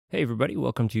Hey everybody,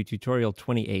 welcome to tutorial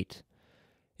 28.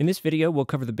 In this video, we'll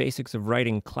cover the basics of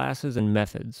writing classes and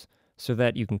methods so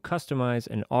that you can customize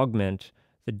and augment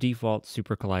the default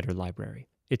SuperCollider library.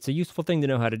 It's a useful thing to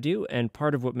know how to do and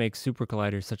part of what makes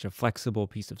SuperCollider such a flexible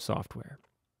piece of software.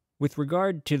 With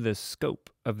regard to the scope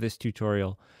of this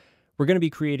tutorial, we're going to be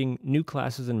creating new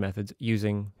classes and methods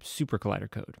using SuperCollider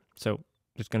code. So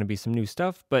there's going to be some new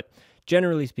stuff, but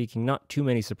generally speaking, not too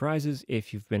many surprises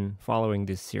if you've been following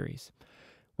this series.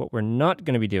 What we're not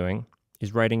going to be doing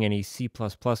is writing any C++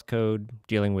 code,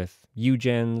 dealing with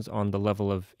UGens on the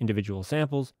level of individual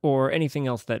samples, or anything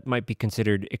else that might be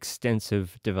considered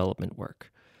extensive development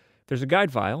work. There's a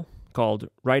guide file called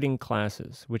Writing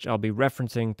Classes, which I'll be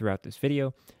referencing throughout this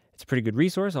video. It's a pretty good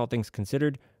resource, all things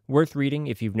considered, worth reading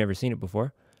if you've never seen it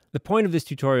before. The point of this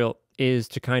tutorial is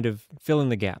to kind of fill in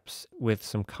the gaps with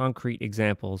some concrete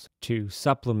examples to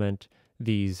supplement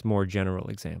these more general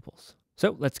examples.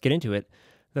 So let's get into it.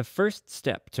 The first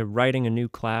step to writing a new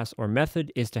class or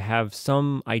method is to have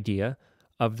some idea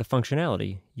of the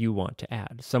functionality you want to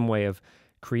add, some way of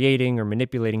creating or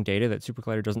manipulating data that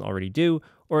SuperCollider doesn't already do,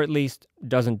 or at least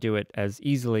doesn't do it as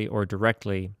easily or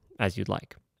directly as you'd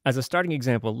like. As a starting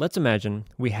example, let's imagine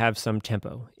we have some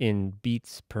tempo in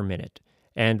beats per minute,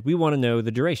 and we want to know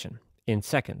the duration in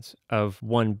seconds of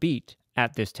one beat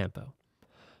at this tempo.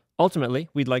 Ultimately,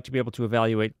 we'd like to be able to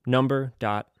evaluate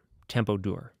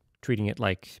number.tempodur. Treating it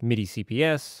like MIDI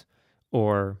CPS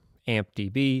or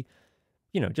AmpDB,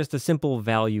 just a simple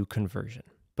value conversion.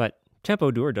 But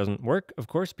tempodur doesn't work, of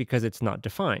course, because it's not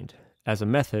defined as a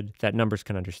method that numbers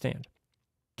can understand.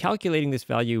 Calculating this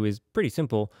value is pretty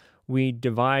simple. We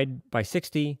divide by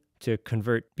 60 to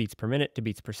convert beats per minute to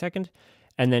beats per second,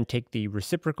 and then take the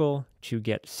reciprocal to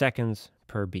get seconds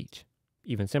per beat.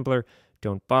 Even simpler,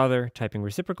 don't bother typing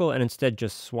reciprocal and instead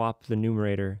just swap the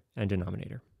numerator and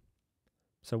denominator.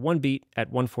 So one beat at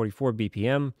 144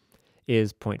 BPM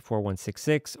is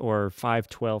 0.4166 or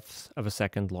 5/12 of a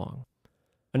second long.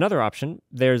 Another option,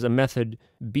 there's a method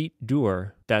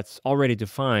beatDur that's already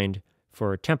defined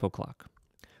for a tempo clock.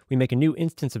 We make a new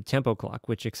instance of tempo clock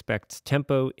which expects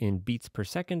tempo in beats per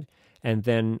second and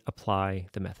then apply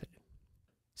the method.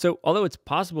 So although it's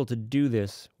possible to do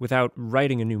this without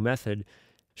writing a new method,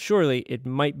 surely it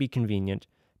might be convenient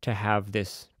to have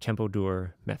this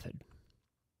tempodur method.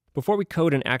 Before we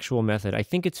code an actual method, I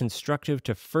think it's instructive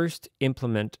to first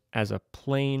implement as a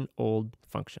plain old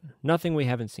function, nothing we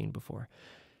haven't seen before.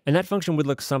 And that function would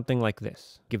look something like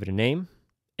this. Give it a name,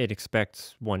 it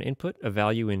expects one input, a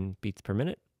value in beats per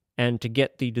minute, and to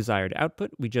get the desired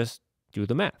output, we just do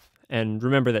the math. And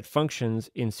remember that functions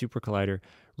in SuperCollider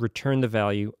return the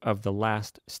value of the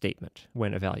last statement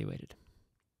when evaluated.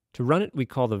 To run it, we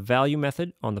call the value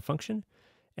method on the function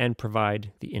and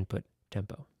provide the input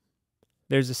tempo.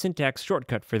 There's a syntax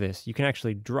shortcut for this. You can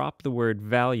actually drop the word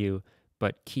value,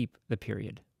 but keep the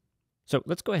period. So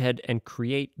let's go ahead and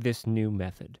create this new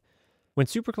method. When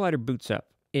SuperCollider boots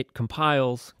up, it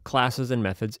compiles classes and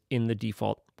methods in the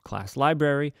default class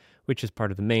library, which is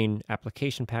part of the main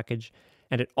application package,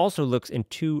 and it also looks in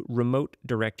two remote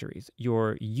directories,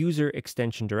 your user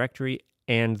extension directory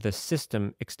and the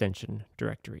system extension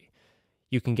directory.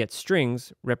 You can get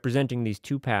strings representing these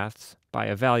two paths by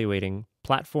evaluating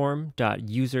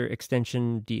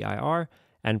platform.userExtensionDir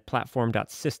and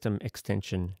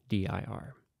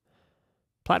platform.systemExtensionDir.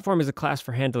 Platform is a class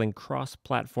for handling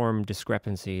cross-platform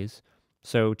discrepancies,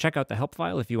 so check out the help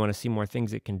file if you want to see more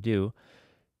things it can do.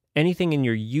 Anything in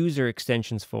your user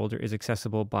extensions folder is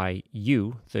accessible by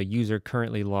you, the user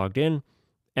currently logged in,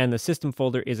 and the system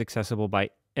folder is accessible by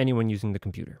anyone using the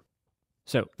computer.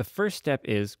 So the first step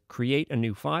is create a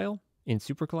new file in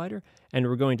SuperCollider, and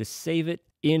we're going to save it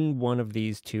in one of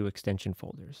these two extension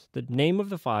folders. The name of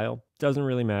the file doesn't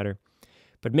really matter,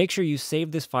 but make sure you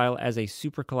save this file as a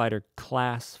SuperCollider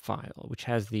class file, which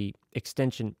has the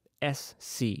extension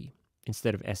SC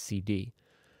instead of SCD.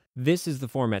 This is the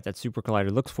format that SuperCollider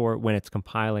looks for when it's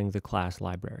compiling the class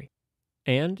library.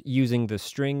 And using the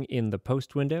string in the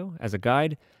post window as a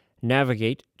guide,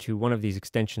 navigate to one of these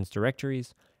extensions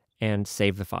directories and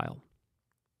save the file.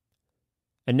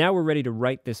 And now we're ready to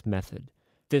write this method.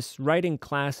 This writing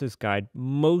classes guide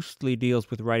mostly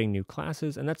deals with writing new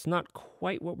classes, and that's not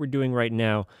quite what we're doing right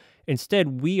now.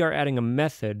 Instead, we are adding a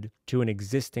method to an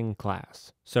existing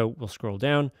class. So we'll scroll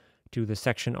down to the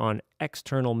section on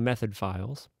external method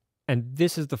files, and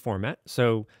this is the format.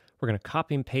 So we're going to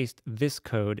copy and paste this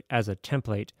code as a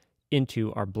template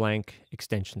into our blank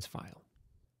extensions file.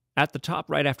 At the top,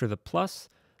 right after the plus,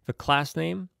 the class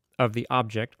name of the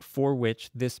object for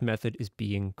which this method is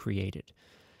being created.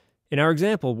 In our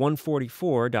example,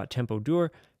 144.tempodur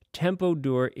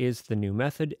tempo_dur is the new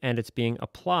method, and it's being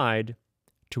applied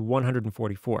to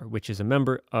 144, which is a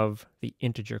member of the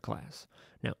integer class.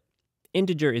 Now,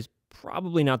 integer is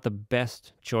probably not the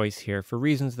best choice here for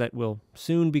reasons that will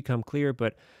soon become clear,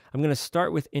 but I'm going to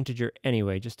start with integer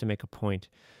anyway, just to make a point.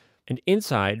 And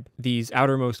inside these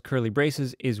outermost curly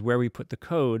braces is where we put the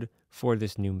code for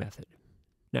this new method.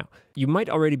 Now, you might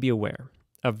already be aware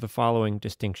of the following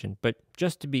distinction, but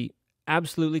just to be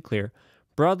absolutely clear,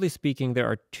 broadly speaking, there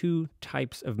are two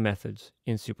types of methods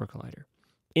in SuperCollider: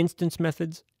 instance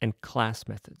methods and class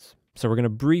methods. So we're going to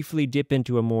briefly dip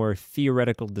into a more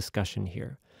theoretical discussion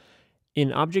here.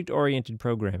 In object-oriented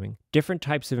programming, different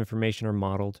types of information are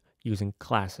modeled using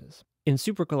classes. In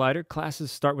SuperCollider,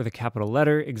 classes start with a capital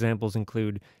letter. Examples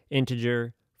include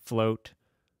integer, float,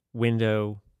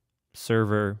 window,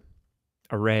 server,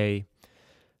 array.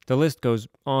 The list goes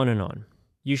on and on.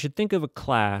 You should think of a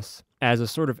class as a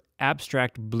sort of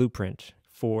abstract blueprint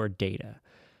for data,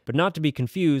 but not to be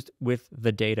confused with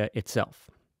the data itself.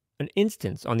 An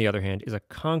instance, on the other hand, is a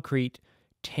concrete,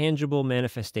 tangible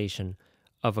manifestation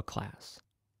of a class.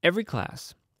 Every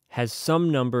class has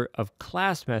some number of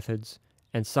class methods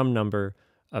and some number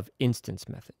of instance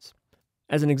methods.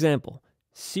 As an example,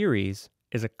 series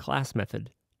is a class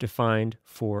method defined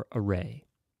for array.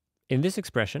 In this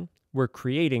expression, we're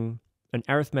creating an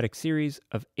arithmetic series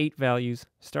of 8 values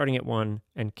starting at 1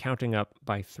 and counting up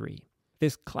by 3.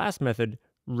 This class method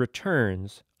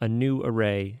returns a new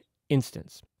array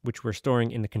instance, which we're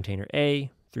storing in the container A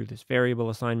through this variable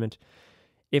assignment.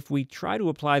 If we try to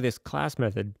apply this class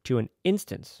method to an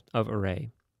instance of array,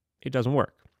 it doesn't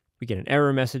work. We get an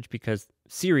error message because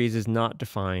series is not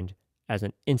defined as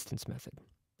an instance method.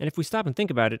 And if we stop and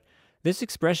think about it, this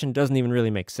expression doesn't even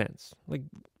really make sense. Like,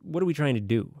 what are we trying to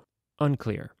do?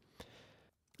 Unclear.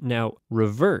 Now,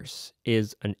 reverse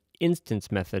is an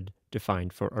instance method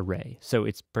defined for array, so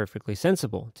it's perfectly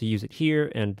sensible to use it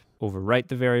here and overwrite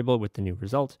the variable with the new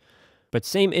result. But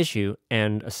same issue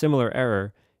and a similar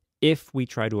error if we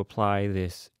try to apply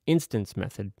this instance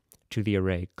method to the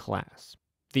array class.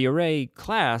 The array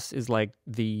class is like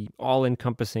the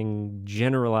all-encompassing,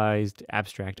 generalized,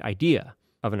 abstract idea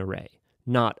of an array,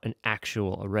 not an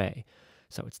actual array.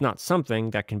 So it's not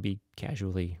something that can be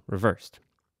casually reversed.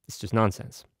 It's just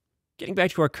nonsense. Getting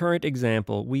back to our current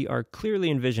example, we are clearly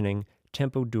envisioning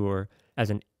tempo_dur as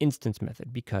an instance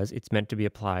method because it's meant to be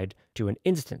applied to an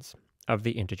instance of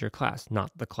the integer class,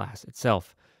 not the class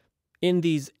itself. In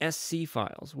these SC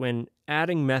files, when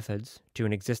adding methods to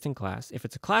an existing class, if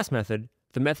it's a class method,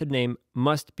 the method name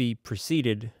must be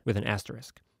preceded with an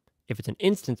asterisk. If it's an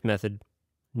instance method,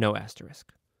 no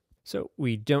asterisk. So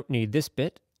we don't need this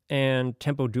bit, and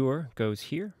tempo_dur goes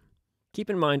here. Keep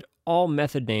in mind, all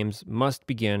method names must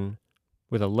begin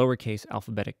with a lowercase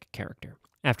alphabetic character.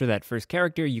 After that first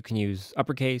character, you can use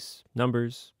uppercase,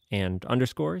 numbers, and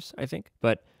underscores, I think.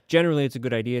 But generally, it's a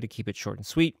good idea to keep it short and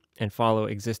sweet and follow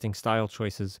existing style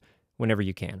choices whenever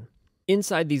you can.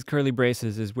 Inside these curly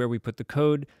braces is where we put the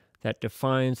code that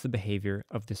defines the behavior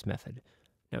of this method.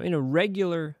 Now, in a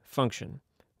regular function,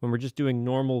 when we're just doing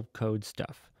normal code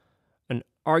stuff, an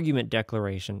argument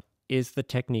declaration is the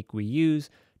technique we use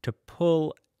to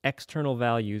pull external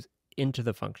values into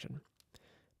the function.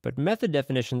 But method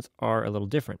definitions are a little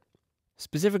different.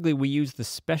 Specifically, we use the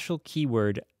special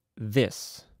keyword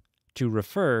this to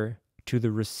refer to the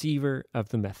receiver of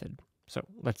the method. So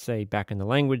let's say back in the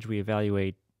language, we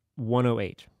evaluate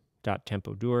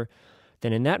 108.tempo_dur.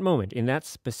 Then in that moment, in that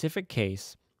specific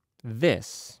case,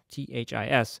 this,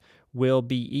 THIS, will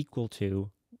be equal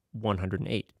to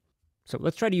 108. So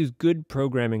let's try to use good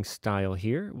programming style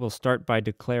here. We'll start by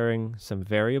declaring some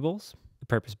variables, the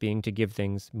purpose being to give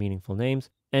things meaningful names.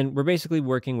 And we're basically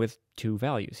working with two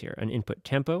values here, an input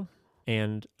tempo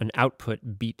and an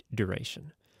output beat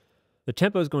duration. The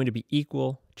tempo is going to be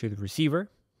equal to the receiver,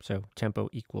 so tempo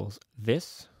equals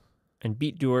this, and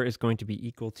beat dur is going to be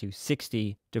equal to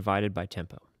 60 divided by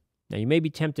tempo. Now you may be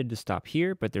tempted to stop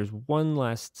here, but there's one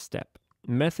last step.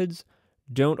 Methods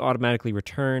don't automatically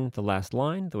return the last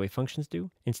line the way functions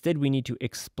do. Instead, we need to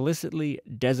explicitly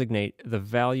designate the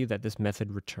value that this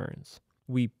method returns.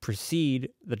 We precede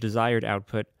the desired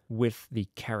output with the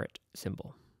caret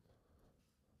symbol.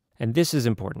 And this is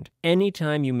important.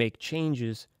 Anytime you make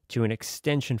changes to an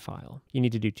extension file, you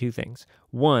need to do two things.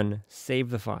 One, save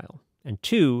the file, and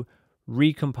two,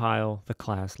 recompile the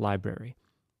class library.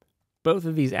 Both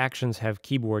of these actions have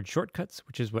keyboard shortcuts,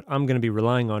 which is what I'm going to be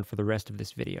relying on for the rest of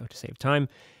this video to save time,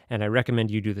 and I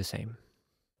recommend you do the same.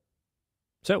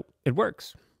 So, it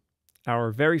works.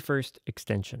 Our very first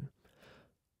extension.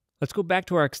 Let's go back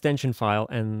to our extension file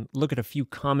and look at a few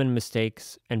common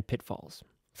mistakes and pitfalls.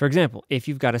 For example, if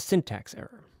you've got a syntax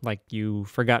error, like you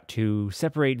forgot to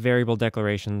separate variable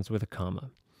declarations with a comma.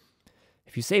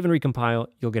 If you save and recompile,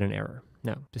 you'll get an error.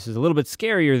 Now, this is a little bit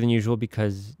scarier than usual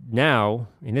because now,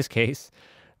 in this case,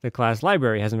 the class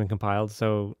library hasn't been compiled,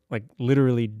 so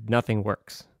literally nothing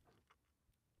works.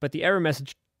 But the error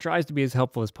message tries to be as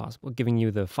helpful as possible, giving you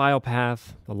the file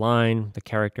path, the line, the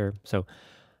character, so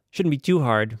shouldn't be too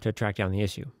hard to track down the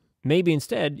issue. Maybe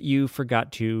instead you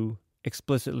forgot to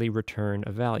explicitly return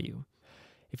a value.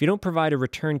 If you don't provide a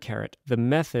return caret, the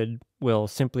method will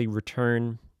simply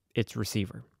return its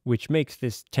receiver, which makes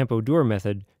this tempo dur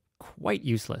method quite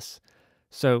useless.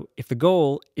 So if the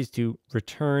goal is to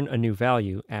return a new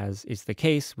value, as is the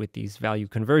case with these value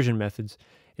conversion methods,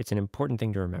 it's an important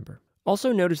thing to remember.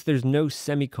 Also notice there's no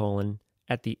semicolon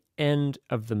at the end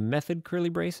of the method curly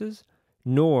braces,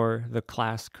 nor the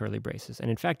class curly braces. And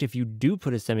in fact, if you do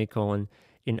put a semicolon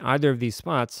in either of these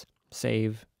spots,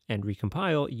 save and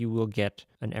recompile, you will get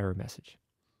an error message.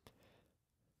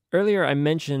 Earlier, I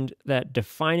mentioned that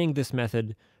defining this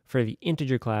method for the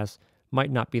integer class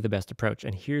might not be the best approach,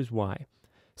 and here's why.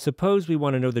 Suppose we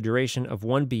want to know the duration of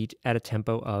one beat at a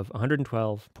tempo of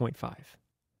 112.5.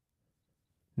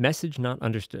 Message not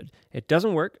understood. It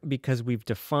doesn't work because we've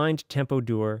defined tempo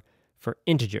dur for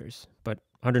integers, but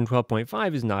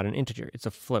 112.5 is not an integer, it's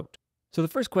a float. So the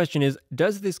first question is,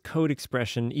 does this code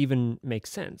expression even make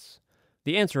sense?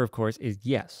 The answer, of course, is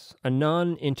yes. A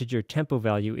non-integer tempo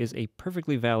value is a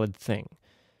perfectly valid thing.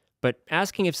 But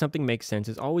asking if something makes sense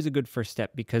is always a good first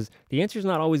step because the answer is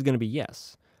not always going to be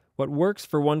yes. What works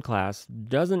for one class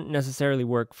doesn't necessarily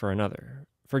work for another.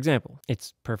 For example,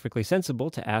 it's perfectly sensible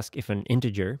to ask if an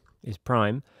integer is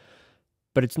prime,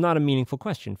 but it's not a meaningful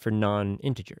question for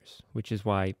non-integers, which is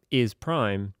why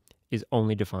isPrime is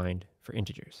only defined for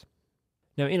integers.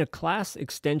 Now, in a class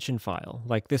extension file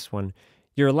like this one,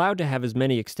 you're allowed to have as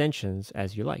many extensions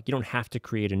as you like. You don't have to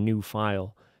create a new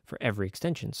file for every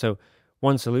extension. So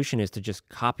one solution is to just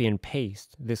copy and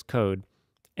paste this code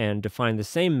and define the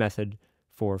same method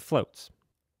for floats.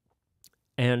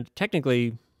 And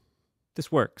technically,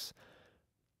 this works.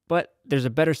 But there's a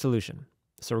better solution.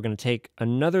 So we're going to take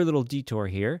another little detour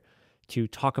here to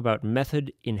talk about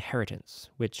method inheritance,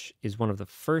 which is one of the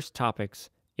first topics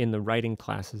in the Writing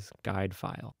Classes guide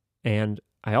file. And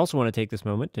I also want to take this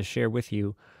moment to share with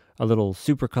you a little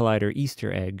SuperCollider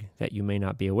Easter egg that you may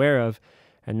not be aware of,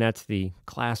 and that's the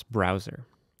class browser,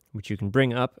 which you can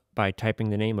bring up by typing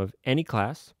the name of any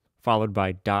class followed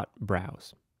by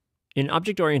 .browse. In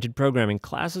object-oriented programming,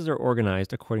 classes are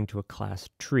organized according to a class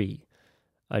tree,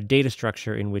 a data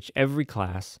structure in which every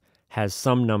class has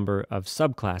some number of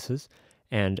subclasses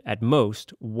and, at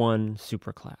most, one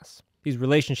superclass. These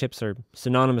relationships are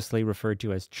synonymously referred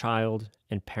to as child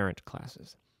and parent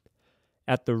classes.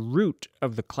 At the root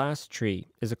of the class tree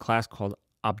is a class called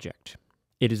object.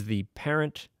 It is the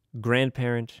parent,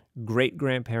 grandparent,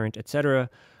 great-grandparent, etc.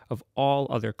 of all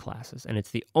other classes, and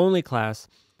it's the only class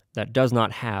that does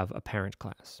not have a parent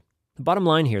class. The bottom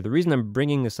line here, the reason I'm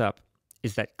bringing this up,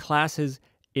 is that classes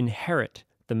inherit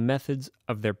the methods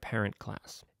of their parent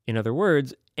class. In other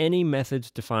words, any methods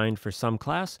defined for some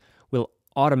class will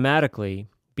automatically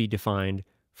be defined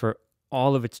for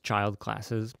all of its child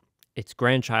classes, its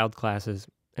grandchild classes,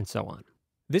 and so on.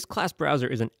 This class browser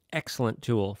is an excellent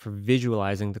tool for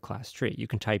visualizing the class tree. You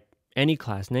can type any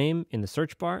class name in the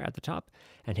search bar at the top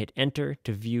and hit enter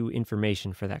to view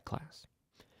information for that class.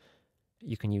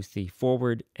 You can use the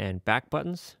forward and back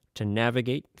buttons to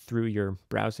navigate through your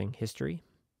browsing history.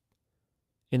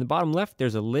 In the bottom left,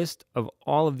 there's a list of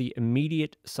all of the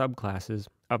immediate subclasses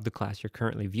of the class you're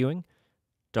currently viewing.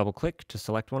 Double-click to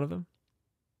select one of them.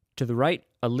 To the right,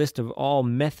 a list of all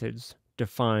methods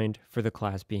defined for the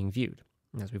class being viewed.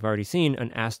 As we've already seen,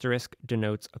 an asterisk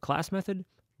denotes a class method.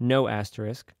 No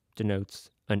asterisk denotes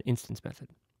an instance method.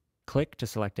 Click to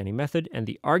select any method, and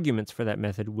the arguments for that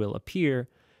method will appear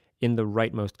in the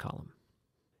rightmost column.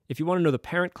 If you want to know the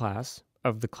parent class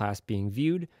of the class being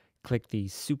viewed, click the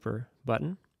Super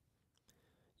button.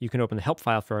 You can open the help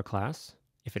file for a class,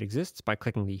 if it exists, by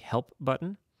clicking the Help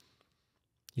button.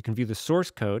 You can view the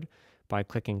source code by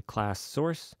clicking Class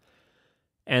Source,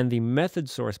 and the Method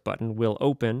Source button will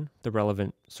open the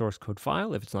relevant source code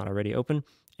file, if it's not already open,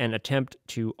 and attempt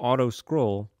to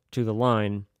auto-scroll to the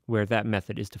line where that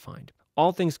method is defined.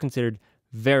 All things considered,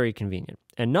 very convenient.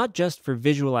 And not just for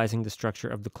visualizing the structure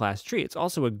of the class tree, it's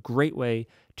also a great way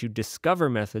to discover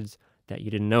methods that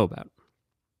you didn't know about.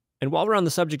 And while we're on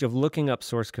the subject of looking up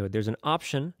source code, there's an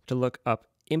option to look up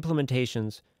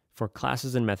implementations for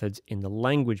classes and methods in the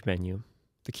language menu.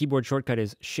 The keyboard shortcut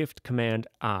is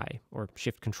Shift-Command-I, or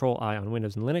Shift-Control-I on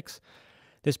Windows and Linux.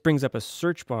 This brings up a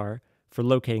search bar for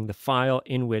locating the file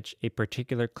in which a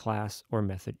particular class or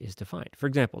method is defined. For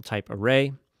example, type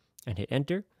array and hit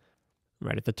enter.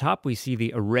 Right at the top, we see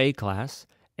the array class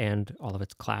and all of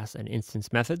its class and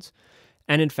instance methods.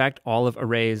 And in fact, all of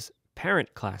array's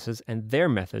parent classes and their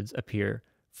methods appear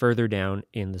further down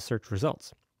in the search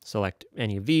results. Select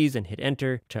any of these and hit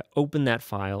enter to open that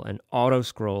file and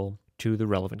auto-scroll to the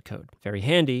relevant code. Very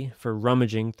handy for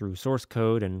rummaging through source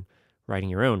code and writing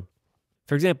your own.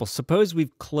 For example, suppose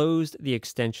we've closed the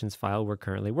extensions file we're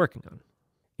currently working on.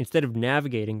 Instead of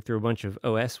navigating through a bunch of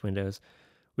OS windows,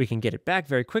 we can get it back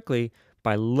very quickly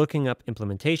by looking up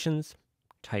implementations,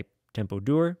 type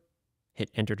tempodur,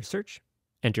 hit enter to search,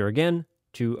 enter again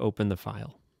to open the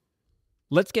file.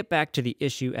 Let's get back to the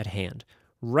issue at hand.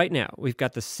 Right now, we've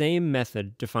got the same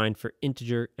method defined for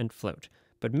integer and float,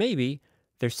 but maybe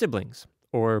they're siblings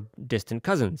or distant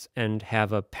cousins and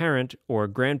have a parent or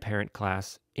grandparent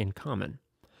class in common.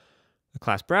 The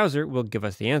class browser will give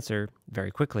us the answer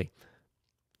very quickly.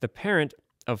 The parent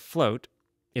of float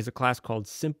is a class called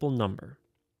simpleNumber,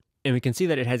 and we can see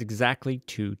that it has exactly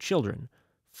two children,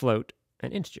 float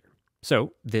and integer.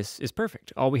 So this is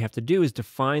perfect. All we have to do is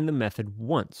define the method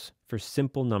once for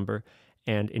simpleNumber,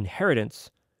 and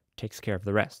inheritance takes care of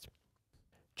the rest.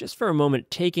 Just for a moment,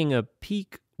 taking a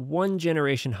peek one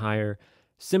generation higher,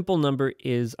 simpleNumber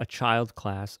is a child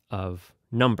class of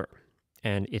number,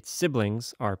 and its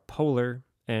siblings are polar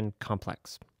and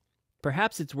complex.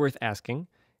 Perhaps it's worth asking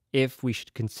if we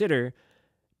should consider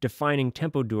defining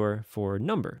tempodur for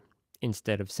number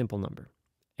instead of simpleNumber.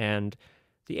 And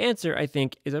the answer, I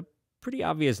think, is a pretty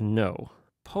obvious no.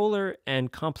 Polar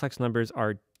and complex numbers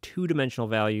are two-dimensional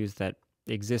values that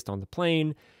exist on the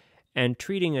plane, and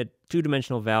treating a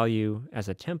two-dimensional value as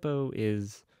a tempo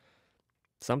is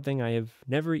something I have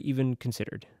never even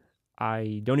considered.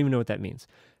 I don't even know what that means.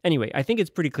 Anyway, I think it's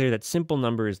pretty clear that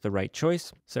simpleNumber is the right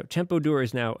choice. So tempodur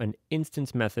is now an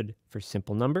instance method for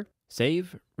simpleNumber.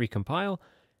 Save, recompile,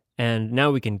 and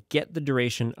now we can get the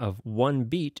duration of one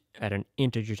beat at an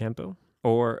integer tempo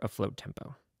or a float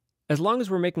tempo. As long as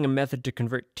we're making a method to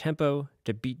convert tempo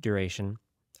to beat duration,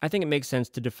 I think it makes sense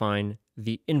to define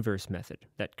the inverse method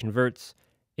that converts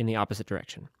in the opposite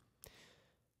direction.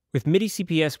 With MIDI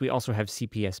CPS, we also have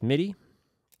CPS MIDI.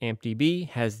 AmpDB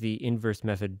has the inverse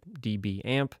method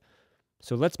dbamp.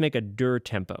 So let's make a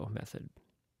dirtempo method.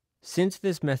 Since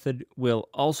this method will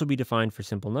also be defined for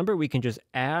simpleNumber, we can just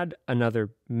add another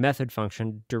method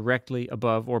function directly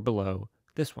above or below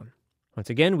this one. Once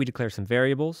again, we declare some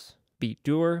variables.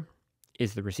 BeatDur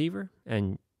is the receiver,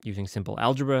 and using simple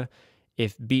algebra,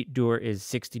 if BeatDur is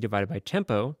 60 divided by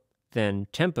tempo, then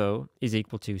tempo is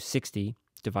equal to 60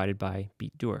 divided by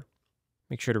BeatDur.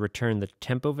 Make sure to return the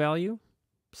tempo value,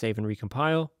 save and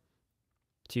recompile.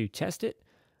 To test it,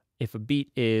 if a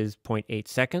beat is 0.8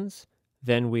 seconds,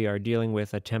 then we are dealing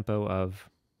with a tempo of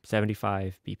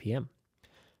 75 BPM.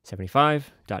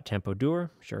 75.tempodur,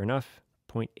 sure enough,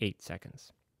 0.8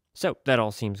 seconds. So that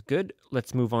all seems good.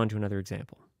 Let's move on to another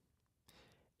example.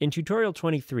 In tutorial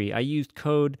 23, I used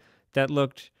code that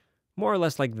looked more or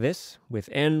less like this with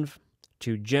env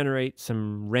to generate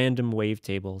some random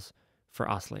wavetables for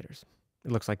oscillators.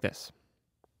 It looks like this.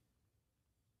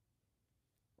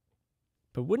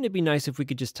 But wouldn't it be nice if we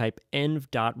could just type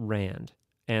env.rand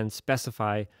and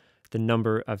specify the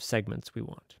number of segments we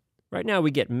want? Right now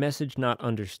we get message not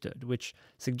understood, which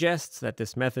suggests that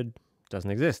this method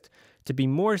doesn't exist. To be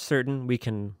more certain, we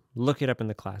can look it up in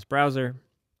the class browser.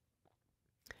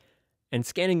 And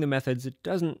scanning the methods, it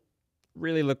doesn't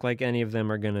really look like any of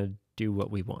them are going to do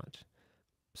what we want.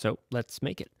 So let's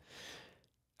make it.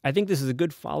 I think this is a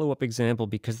good follow-up example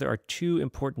because there are two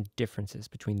important differences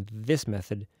between this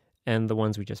method and the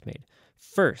ones we just made.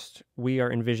 First, we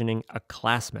are envisioning a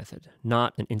class method,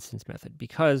 not an instance method,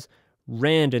 because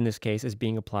rand in this case is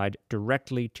being applied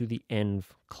directly to the env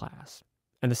class.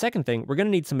 And the second thing, we're going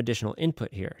to need some additional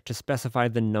input here to specify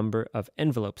the number of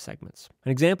envelope segments.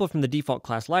 An example from the default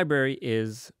class library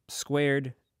is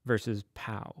squared versus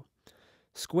pow.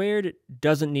 Squared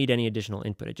doesn't need any additional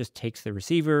input. It just takes the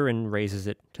receiver and raises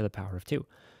it to the power of 2.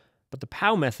 But the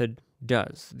pow method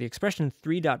does. The expression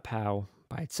 3.pow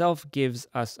by itself gives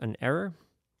us an error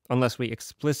unless we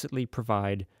explicitly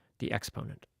provide the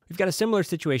exponent. We've got a similar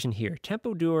situation here.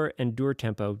 Tempodur and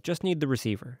durtempo just need the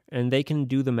receiver, and they can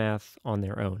do the math on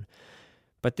their own.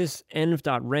 But this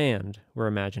env.rand we're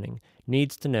imagining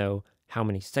needs to know how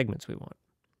many segments we want.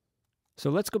 So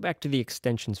let's go back to the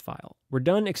extensions file. We're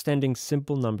done extending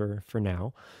simpleNumber for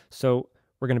now, so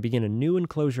we're going to begin a new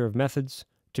enclosure of methods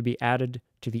to be added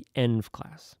to the env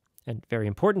class. And very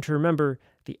important to remember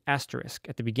the asterisk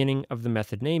at the beginning of the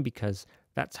method name because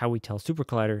that's how we tell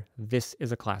SuperCollider this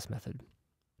is a class method.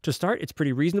 To start, it's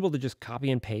pretty reasonable to just copy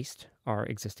and paste our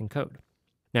existing code.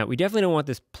 Now, we definitely don't want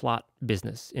this plot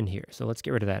business in here, so let's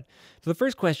get rid of that. So the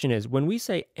first question is, when we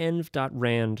say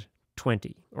env.rand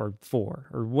 20 or 4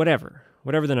 or whatever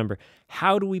the number,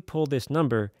 how do we pull this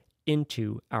number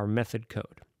into our method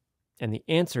code? And the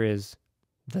answer is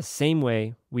the same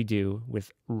way we do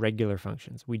with regular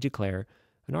functions. We declare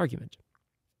an argument.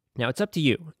 Now, it's up to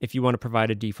you if you want to provide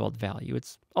a default value.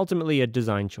 It's ultimately a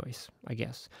design choice, I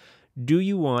guess. Do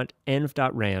you want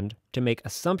env.rand to make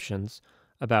assumptions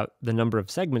about the number of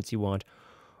segments you want,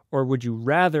 or would you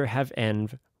rather have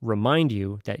env remind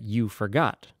you that you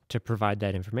forgot to provide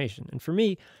that information? And for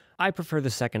me, I prefer the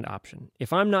second option.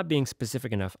 If I'm not being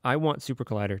specific enough, I want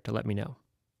SuperCollider to let me know.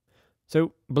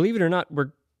 So believe it or not,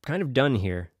 we're kind of done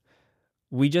here.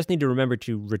 We just need to remember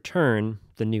to return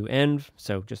the new env,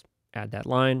 so just add that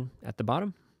line at the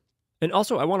bottom. And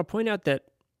also, I want to point out that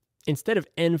instead of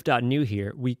env.new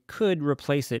here, we could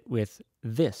replace it with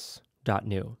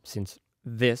this.new, since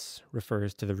this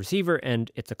refers to the receiver and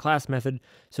it's a class method,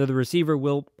 so the receiver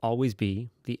will always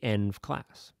be the env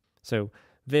class. So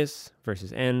this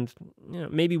versus env,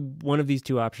 maybe one of these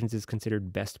two options is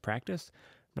considered best practice.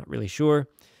 I'm not really sure,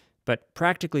 but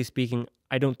practically speaking,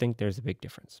 I don't think there's a big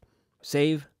difference.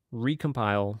 Save,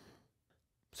 recompile.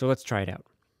 So let's try it out.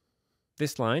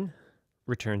 This line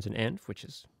returns an env, which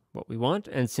is what we want,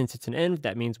 and since it's an env,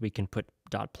 that means we can put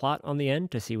 .plot on the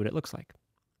end to see what it looks like.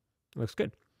 It looks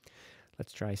good.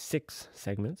 Let's try 6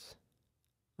 segments.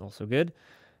 Also good.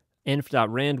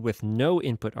 Env.rand with no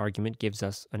input argument gives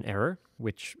us an error,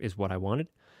 which is what I wanted.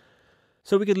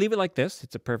 So we could leave it like this.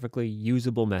 It's a perfectly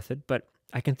usable method, but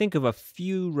I can think of a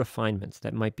few refinements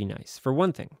that might be nice. For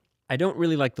one thing, I don't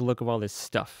really like the look of all this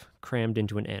stuff crammed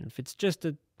into an env. It's just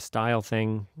a style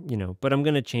thing, but I'm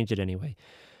going to change it anyway.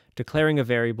 Declaring a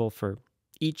variable for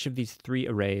each of these 3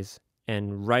 arrays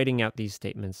and writing out these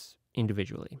statements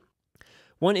individually.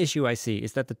 One issue I see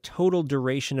is that the total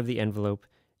duration of the envelope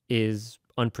is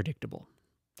unpredictable,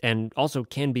 and also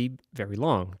can be very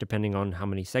long, depending on how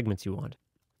many segments you want.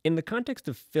 In the context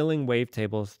of filling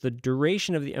wavetables, the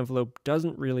duration of the envelope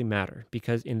doesn't really matter,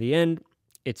 because in the end,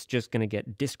 it's just going to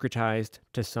get discretized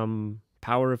to some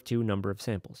power of 2 number of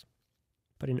samples.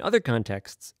 But in other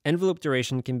contexts, envelope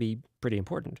duration can be pretty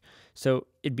important, so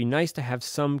it'd be nice to have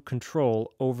some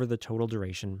control over the total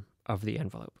duration of the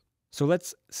envelope. So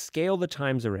let's scale the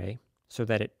times array so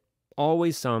that it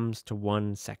always sums to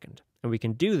 1 second. And we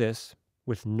can do this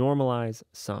with normalize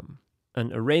sum,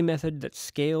 an array method that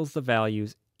scales the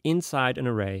values inside an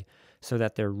array so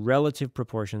that their relative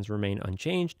proportions remain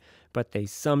unchanged, but they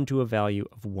sum to a value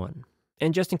of 1.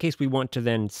 And just in case we want to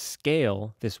then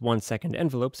scale this 1 second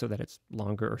envelope so that it's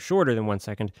longer or shorter than 1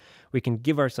 second, we can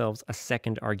give ourselves a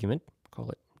second argument, call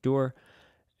it dur,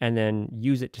 and then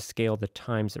use it to scale the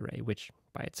times array, which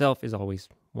by itself is always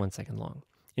 1 second long.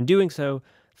 In doing so,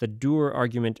 the dur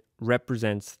argument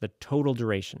represents the total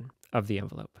duration of the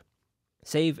envelope.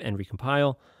 Save and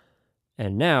recompile,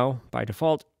 and now, by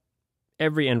default,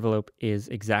 every envelope is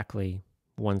exactly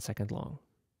 1 second long.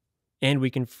 And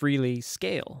we can freely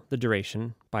scale the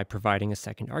duration by providing a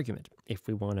second argument. If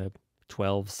we want a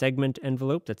 12-segment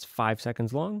envelope that's 5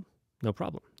 seconds long, no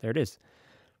problem, there it is.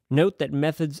 Note that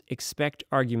methods expect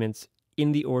arguments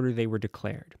in the order they were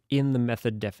declared, in the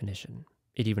method definition.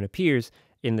 It even appears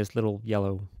in this little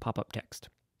yellow pop-up text.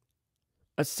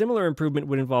 A similar improvement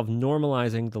would involve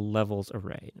normalizing the levels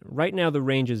array. Right now the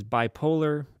range is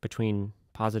bipolar between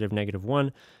positive,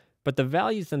 -1, but the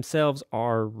values themselves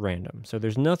are random. So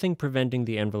there's nothing preventing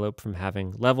the envelope from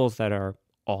having levels that are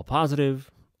all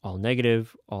positive, all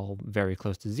negative, all very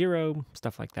close to 0,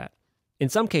 stuff like that. In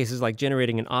some cases, like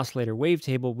generating an oscillator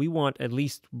wavetable, we want at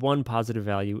least 1 positive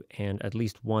value and at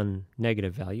least 1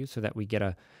 negative value so that we get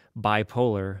a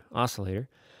bipolar oscillator.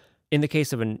 In the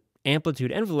case of an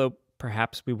amplitude envelope,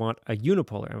 perhaps we want a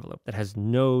unipolar envelope that has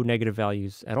no negative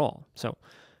values at all. So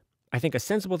I think a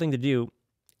sensible thing to do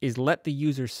is let the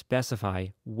user specify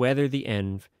whether the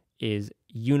env is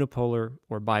unipolar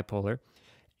or bipolar,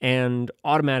 and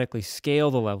automatically scale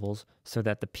the levels so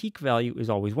that the peak value is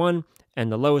always 1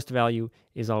 and the lowest value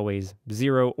is always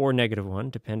 0 or -1,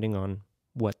 depending on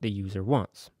what the user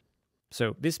wants.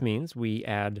 So this means we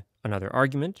add another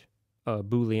argument, a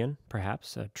Boolean,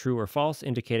 perhaps, a true or false,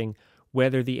 indicating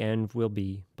whether the env will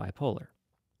be bipolar.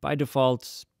 By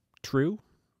default, true,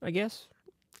 I guess.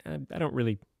 I don't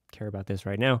really care about this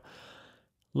right now.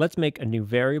 Let's make a new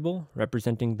variable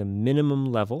representing the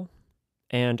minimum level.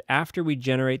 And after we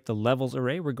generate the levels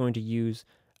array, we're going to use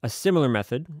a similar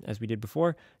method as we did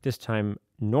before, this time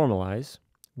normalize,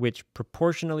 which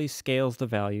proportionally scales the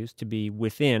values to be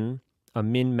within a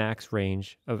min-max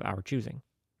range of our choosing.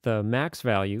 The max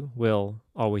value will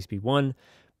always be 1,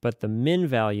 but the min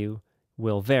value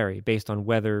will vary based on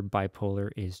whether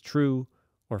bipolar is true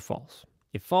or false.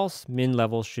 If false, min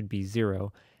level should be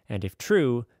 0, and if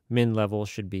true, min level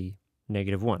should be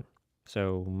 -1.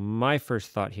 So my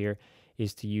first thought here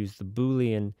is to use the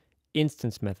Boolean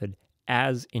instance method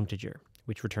as integer,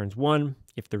 which returns 1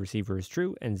 if the receiver is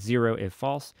true and 0 if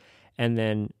false, and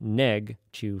then neg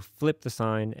to flip the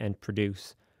sign and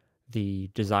produce the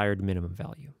desired minimum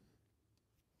value.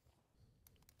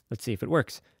 Let's see if it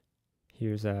works.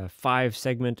 Here's a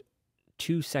 5-segment,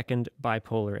 2-second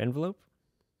bipolar envelope.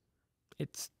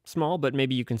 It's small, but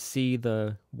maybe you can see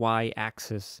the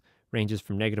y-axis ranges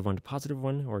from -1 to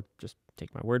 +1, or just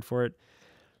take my word for it.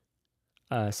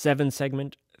 A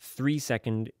 7-segment,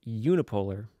 3-second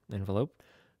unipolar envelope.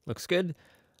 Looks good.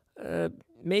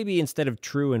 Maybe instead of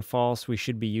true and false, we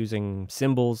should be using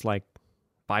symbols like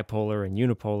bipolar and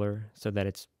unipolar so that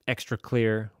it's extra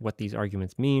clear what these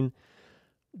arguments mean.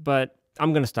 But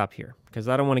I'm going to stop here because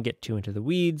I don't want to get too into the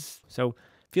weeds. So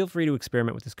feel free to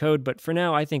experiment with this code. But for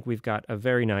now, I think we've got a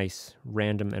very nice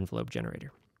random envelope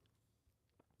generator.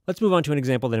 Let's move on to an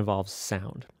example that involves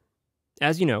sound.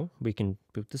 As you know, we can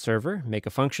boot the server, make a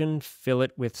function, fill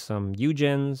it with some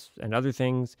ugens and other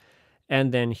things,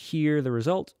 and then hear the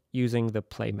result using the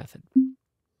play method.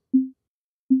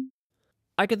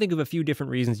 I can think of a few different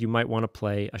reasons you might want to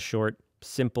play a short,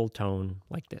 simple tone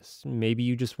like this. Maybe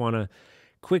you just want to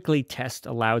quickly test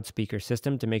a loudspeaker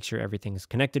system to make sure everything is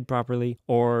connected properly,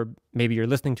 or maybe you're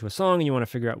listening to a song and you want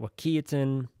to figure out what key it's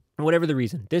in. Whatever the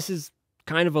reason, this is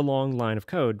kind of a long line of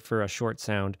code for a short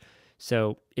sound,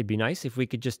 so it'd be nice if we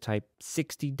could just type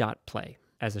 60.play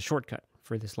as a shortcut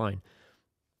for this line.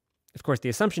 Of course, the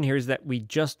assumption here is that we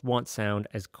just want sound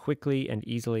as quickly and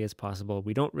easily as possible.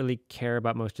 We don't really care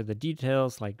about most of the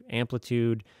details like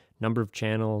amplitude, number of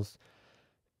channels.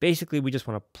 Basically, we just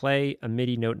want to play a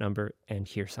MIDI note number and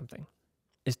hear something.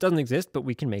 This doesn't exist, but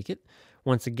we can make it.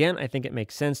 Once again, I think it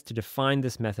makes sense to define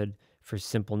this method for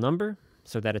simple number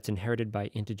so that it's inherited by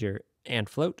integer and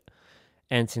float.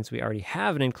 And since we already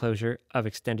have an enclosure of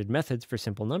extended methods for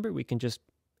simple number, we can just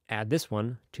add this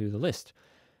one to the list.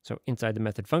 So inside the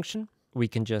method function, we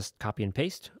can just copy and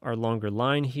paste our longer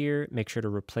line here, make sure to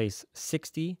replace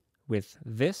 60 with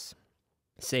this,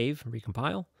 save,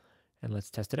 recompile, and let's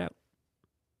test it out.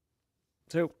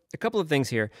 So a couple of things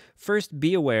here. First,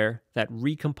 be aware that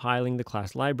recompiling the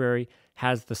class library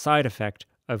has the side effect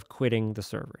of quitting the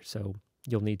server. So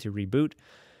you'll need to reboot.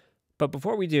 But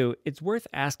before we do, it's worth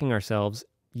asking ourselves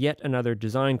yet another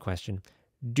design question.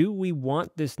 Do we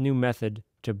want this new method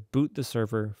to boot the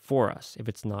server for us if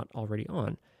it's not already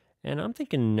on? And I'm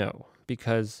thinking no,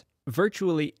 because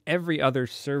virtually every other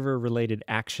server-related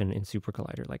action in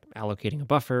SuperCollider, like allocating a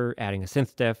buffer, adding a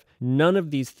synth-def, none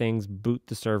of these things boot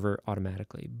the server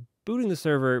automatically. Booting the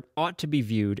server ought to be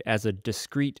viewed as a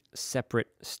discrete, separate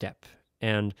step.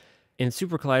 And in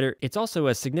SuperCollider, it's also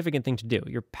a significant thing to do.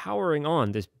 You're powering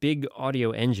on this big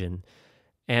audio engine,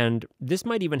 and this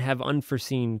might even have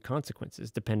unforeseen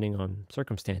consequences depending on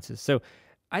circumstances. So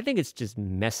I think it's just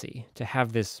messy to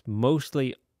have this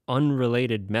mostly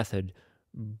unrelated method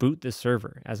boot the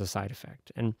server as a side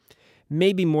effect. And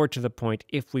maybe more to the point,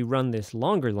 if we run this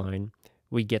longer line,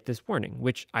 we get this warning,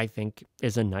 which I think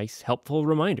is a nice, helpful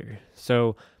reminder.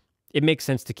 So it makes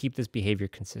sense to keep this behavior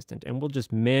consistent, and we'll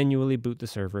just manually boot the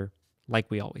server like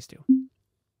we always do.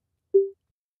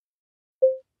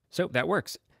 So that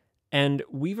works. And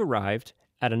we've arrived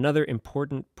at another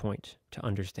important point to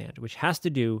understand, which has to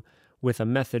do with a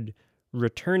method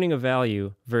returning a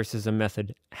value versus a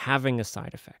method having a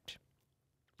side effect.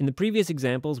 In the previous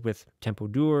examples with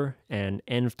tempodur and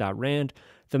env.rand,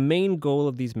 the main goal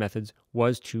of these methods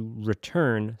was to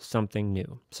return something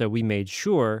new. So we made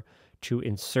sure to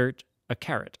insert a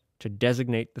caret to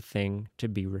designate the thing to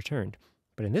be returned.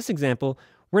 But in this example,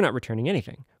 we're not returning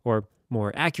anything, or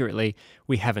more accurately,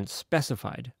 we haven't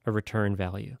specified a return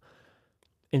value.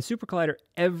 In SuperCollider,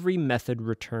 every method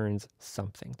returns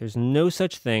something. There's no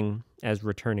such thing as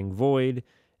returning void,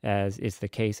 as is the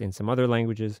case in some other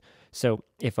languages. So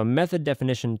if a method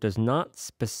definition does not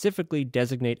specifically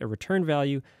designate a return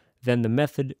value, then the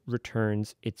method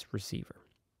returns its receiver.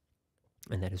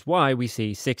 And that is why we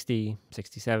see 60,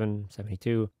 67,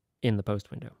 72 in the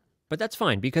post window. But that's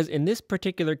fine, because in this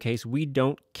particular case, we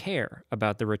don't care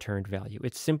about the returned value.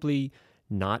 It's simply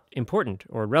not important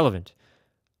or relevant.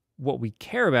 What we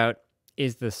care about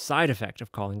is the side effect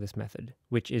of calling this method,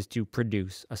 which is to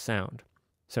produce a sound.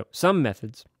 So some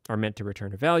methods are meant to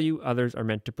return a value, others are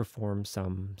meant to perform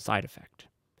some side effect.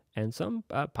 and some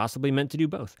possibly meant to do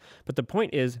both. But the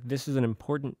point is, this is an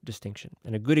important distinction.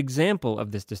 And a good example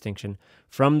of this distinction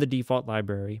from the default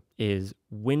library is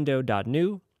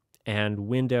window.new and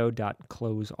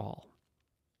window.closeAll.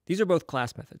 These are both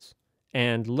class methods.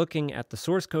 And looking at the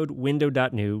source code,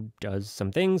 window.new does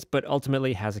some things, but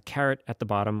ultimately has a caret at the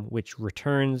bottom, which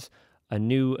returns a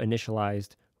new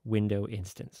initialized window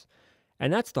instance.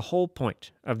 And that's the whole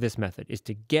point of this method, is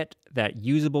to get that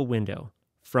usable window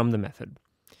from the method.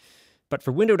 But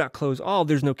for window.closeAll,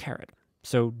 there's no caret,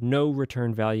 so no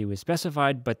return value is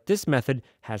specified, but this method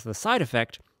has the side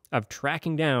effect of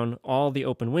tracking down all the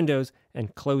open windows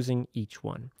and closing each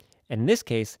one. And in this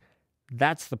case,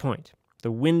 that's the point.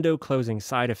 The window closing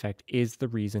side effect is the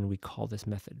reason we call this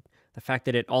method. The fact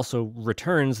that it also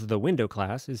returns the window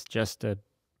class is just an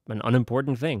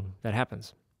unimportant thing that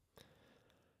happens.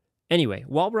 Anyway,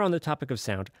 while we're on the topic of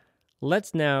sound,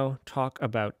 let's now talk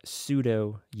about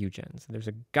pseudo-UGens. There's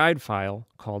a guide file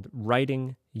called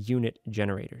Writing Unit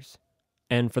Generators.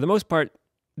 And for the most part,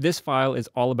 this file is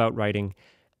all about writing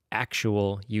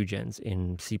actual UGens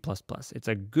in C++. It's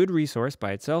a good resource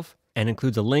by itself and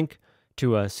includes a link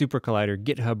to a SuperCollider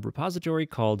GitHub repository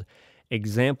called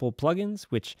Example Plugins,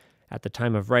 which at the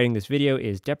time of writing this video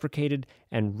is deprecated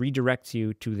and redirects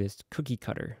you to this cookie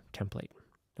cutter template.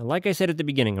 Now, like I said at the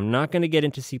beginning, I'm not going to get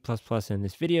into C++ in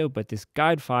this video, but this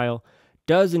guide file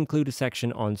does include a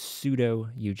section on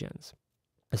pseudo-UGens.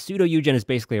 A pseudo-UGen is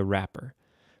basically a wrapper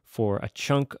for a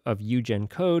chunk of UGen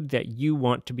code that you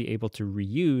want to be able to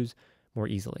reuse more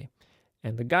easily.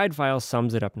 And the guide file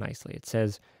sums it up nicely. It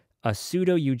says, a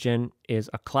pseudo-UGen is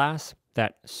a class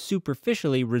that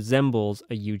superficially resembles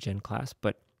a UGen class,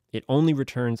 but it only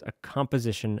returns a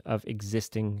composition of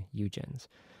existing UGens.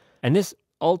 And this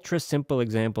ultra-simple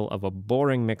example of a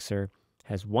boring mixer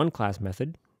has one class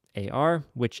method, AR,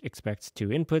 which expects two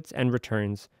inputs and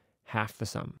returns half the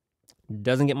sum.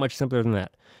 Doesn't get much simpler than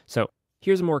that. So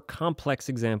here's a more complex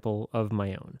example of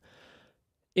my own.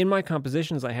 In my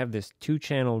compositions, I have this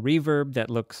 2-channel reverb that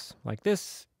looks like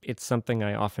this. It's something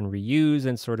I often reuse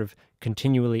and sort of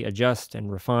continually adjust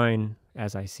and refine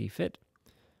as I see fit.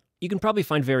 You can probably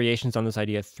find variations on this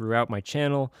idea throughout my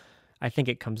channel. I think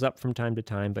it comes up from time to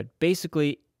time, but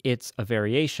basically it's a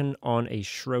variation on a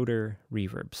Schroeder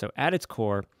reverb. So at its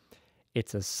core,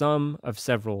 it's a sum of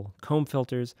several comb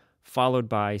filters followed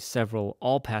by several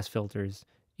all-pass filters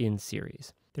in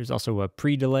series. There's also a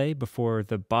pre-delay before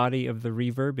the body of the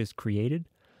reverb is created.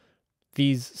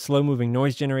 These slow-moving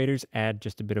noise generators add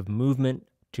just a bit of movement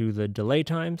to the delay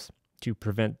times to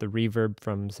prevent the reverb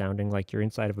from sounding like you're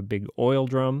inside of a big oil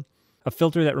drum. A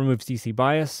filter that removes DC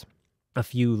bias, a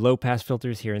few low-pass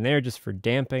filters here and there just for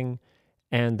damping,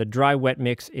 and the dry-wet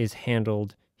mix is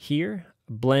handled here.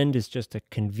 Blend is just a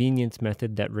convenience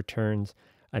method that returns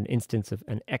an instance of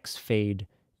an X-fade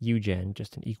UGen,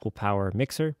 just an equal power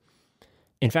mixer.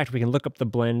 In fact, we can look up the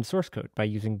blend source code by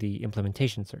using the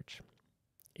implementation search.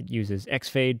 It uses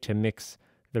X-fade to mix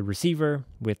the receiver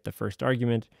with the first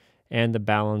argument, and the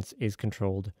balance is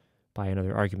controlled by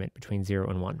another argument between 0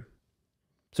 and 1.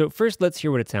 So first, let's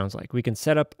hear what it sounds like. We can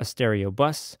set up a stereo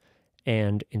bus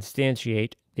and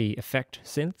instantiate the effect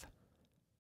synth.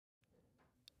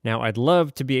 Now, I'd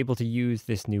love to be able to use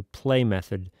this new play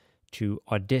method to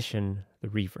audition the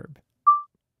reverb,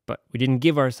 but we didn't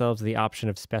give ourselves the option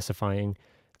of specifying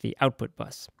the output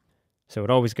bus. So it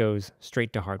always goes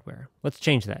straight to hardware. Let's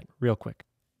change that real quick.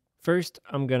 First,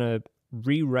 I'm going to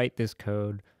rewrite this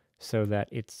code so that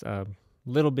it's a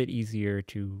little bit easier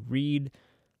to read.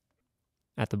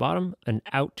 At the bottom, an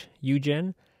out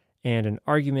UGen and an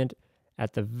argument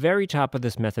at the very top of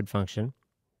this method function,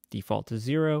 default to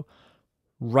 0,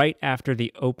 right after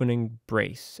the opening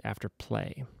brace after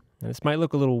play. Now, this might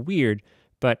look a little weird,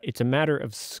 but it's a matter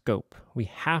of scope. We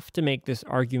have to make this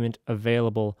argument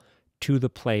available to the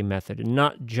play method, and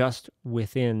not just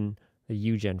within the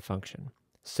UGen function,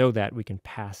 so that we can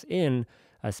pass in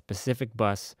a specific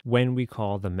bus when we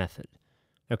call the method.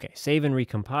 Okay, save and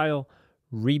recompile,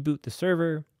 reboot the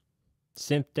server,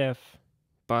 synth-def,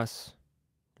 bus,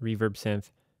 reverb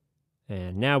synth,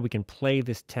 and now we can play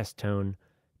this test tone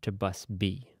to bus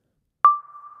B.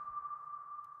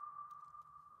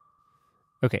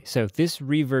 Okay, so this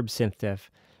reverb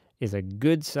synth-def is a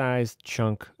good-sized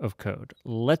chunk of code.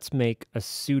 Let's make a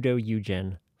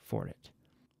pseudo-UGen for it.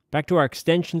 Back to our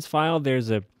extensions file,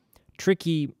 there's a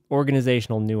tricky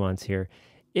organizational nuance here.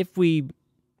 If we,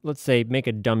 let's say, make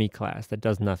a dummy class that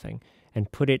does nothing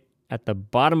and put it at the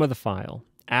bottom of the file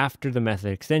after the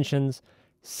method extensions,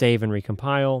 save and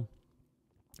recompile,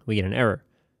 we get an error.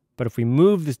 But if we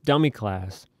move this dummy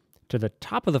class to the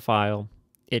top of the file,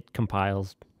 it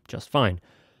compiles just fine.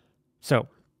 So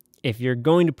if you're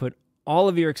going to put all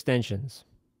of your extensions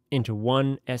into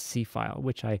one SC file,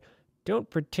 which I don't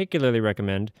particularly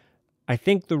recommend, I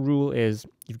think the rule is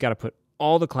you've got to put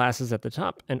all the classes at the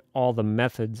top and all the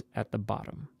methods at the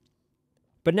bottom.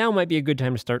 But now might be a good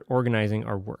time to start organizing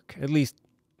our work. At least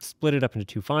split it up into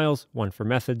two files, one for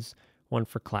methods, one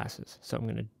for classes. So I'm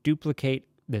going to duplicate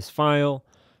this file,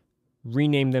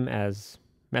 rename them as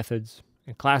methods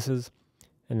and classes,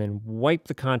 and then wipe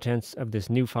the contents of this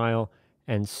new file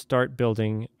and start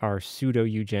building our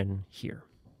pseudo-UGen here.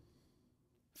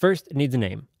 First, it needs a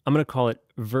name. I'm going to call it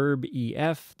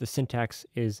verbef. The syntax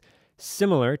is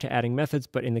similar to adding methods,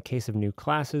 but in the case of new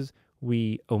classes,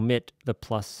 we omit the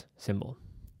plus symbol.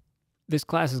 This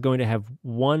class is going to have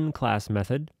one class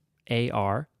method,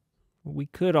 AR. We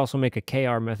could also make a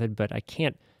KR method, but I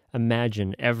can't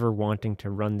imagine ever wanting to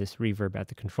run this reverb at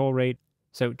the control rate,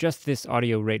 so just this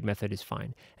audio rate method is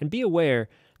fine. And be aware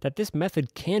that this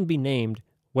method can be named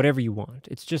whatever you want.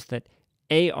 It's just that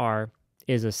AR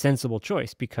is a sensible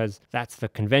choice because that's the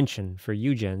convention for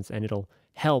UGens, and it'll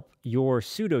help your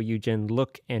pseudo-UGen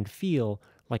look and feel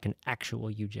like an actual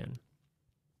UGen.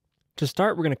 To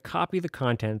start, we're going to copy the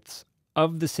contents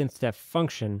of the synthDef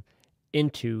function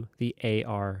into the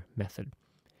AR method.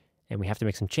 And we have to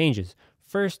make some changes.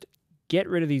 First, get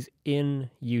rid of these in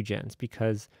UGens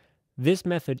because this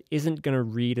method isn't going to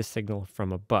read a signal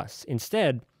from a bus.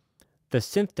 Instead, the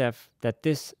synthDef that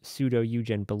this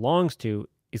pseudo-UGen belongs to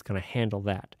is going to handle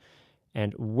that.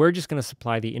 And we're just going to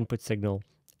supply the input signal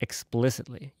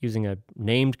explicitly using a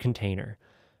named container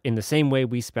in the same way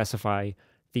we specify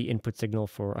the input signal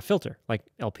for a filter, like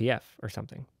LPF or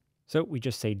something. So we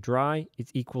just say dry is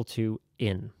equal to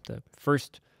in, the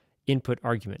first input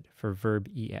argument for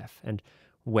verbef, and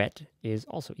wet is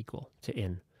also equal to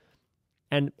in.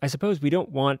 And I suppose we don't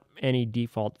want any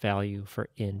default value for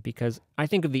in because I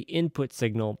think of the input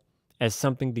signal as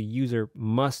something the user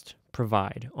must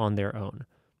provide on their own.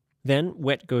 Then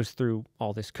wet goes through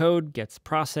all this code, gets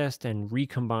processed and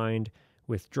recombined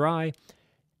with dry,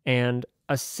 and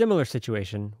a similar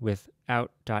situation with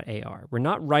out.ar. We're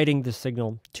not writing the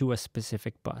signal to a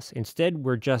specific bus. Instead,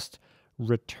 we're just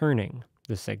returning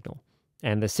the signal,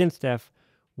 and the synthDef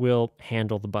will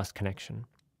handle the bus connection.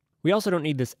 We also don't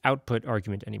need this output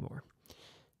argument anymore.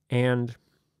 And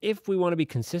if we want to be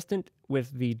consistent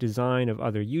with the design of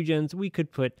other UGens, we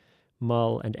could put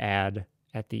mul and add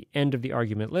at the end of the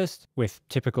argument list with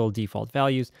typical default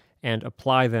values and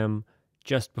apply them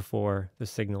just before the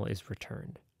signal is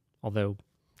returned. Although,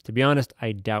 to be honest,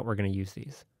 I doubt we're going to use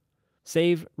these.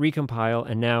 Save, recompile,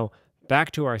 and now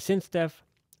back to our synthDef.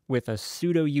 With a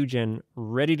pseudo-UGen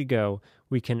ready to go,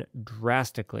 we can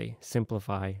drastically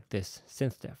simplify this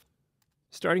synthDef.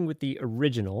 Starting with the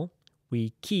original,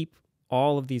 we keep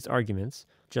all of these arguments,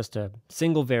 just a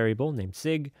single variable named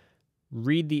sig,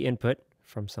 read the input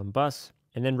from some bus,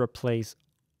 and then replace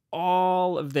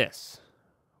all of this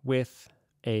with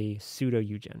a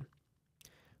pseudo-UGen.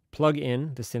 Plug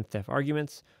in the synthDef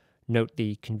arguments, note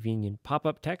the convenient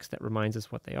pop-up text that reminds us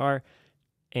what they are,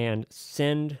 and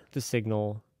send the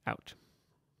signal out.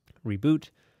 Reboot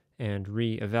and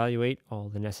re-evaluate all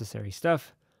the necessary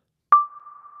stuff.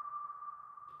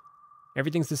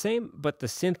 Everything's the same, but the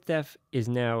synthDef is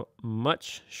now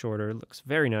much shorter, looks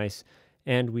very nice,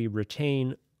 and we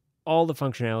retain all the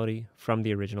functionality from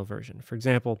the original version. For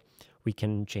example, we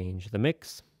can change the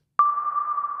mix.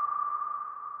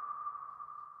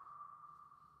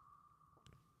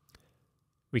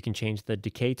 We can change the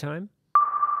decay time.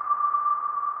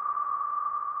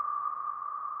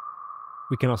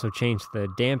 We can also change the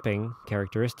damping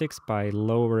characteristics by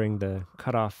lowering the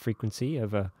cutoff frequency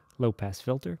of a low-pass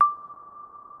filter.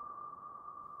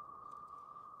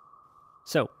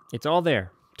 So it's all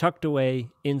there, tucked away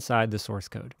inside the source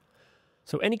code.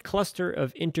 So any cluster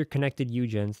of interconnected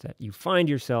UGens that you find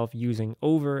yourself using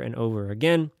over and over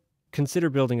again, consider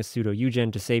building a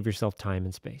pseudo-UGen to save yourself time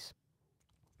and space.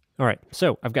 All right,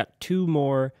 so I've got two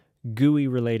more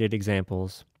GUI-related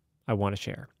examples I want to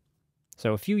share.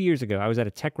 So a few years ago, I was at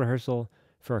a tech rehearsal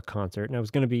for a concert, and I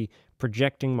was going to be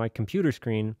projecting my computer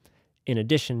screen in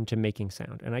addition to making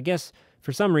sound. And I guess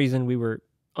for some reason, we were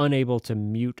unable to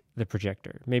mute the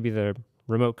projector. Maybe the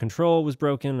remote control was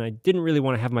broken. I didn't really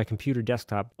want to have my computer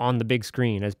desktop on the big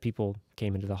screen as people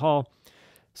came into the hall.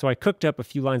 So I cooked up a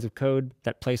few lines of code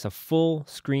that place a full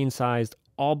screen-sized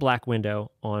all-black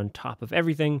window on top of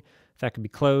everything that could be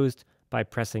closed by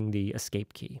pressing the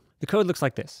escape key. The code looks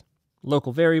like this.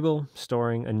 Local variable,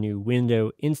 storing a new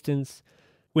window instance.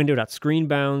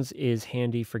 Window.screenBounds is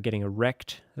handy for getting a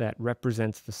rect that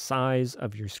represents the size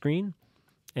of your screen.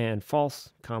 And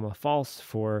false, false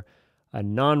for a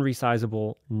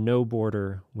non-resizable, no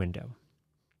border window.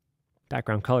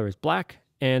 background color is black,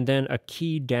 and then a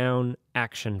key down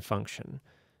action function,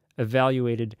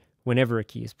 evaluated whenever a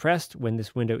key is pressed when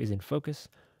this window is in focus.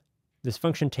 This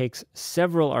function takes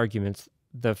several arguments,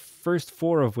 the first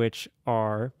 4 of which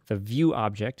are the view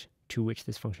object to which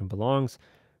this function belongs,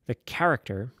 the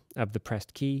character of the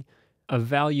pressed key, a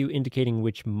value indicating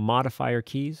which modifier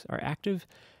keys are active,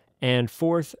 and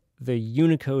fourth, the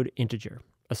Unicode integer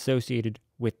associated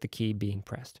with the key being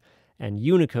pressed. And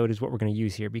Unicode is what we're going to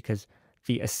use here because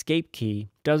the escape key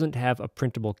doesn't have a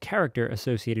printable character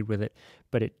associated with it,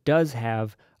 but it does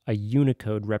have a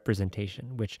Unicode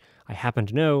representation, which I happen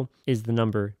to know is the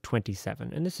number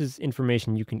 27. And this is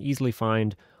information you can easily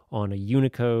find on a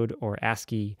Unicode or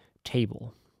ASCII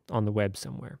table on the web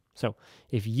somewhere. So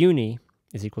if uni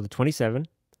is equal to 27,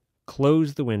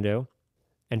 close the window,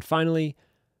 and finally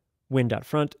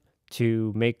win.front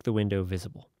to make the window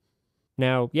visible.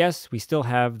 Now, yes, we still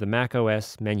have the Mac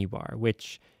OS menu bar,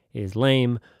 which is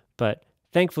lame, but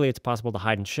thankfully it's possible to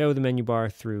hide and show the menu bar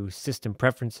through System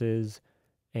Preferences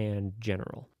and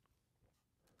General.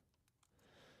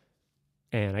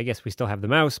 And I guess we still have the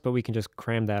mouse, but we can just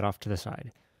cram that off to the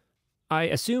side. I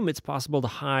assume it's possible to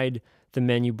hide the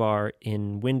menu bar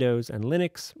in Windows and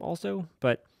Linux also,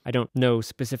 but I don't know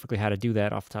specifically how to do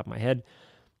that off the top of my head.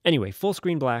 Anyway, full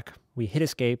screen black, we hit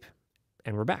escape,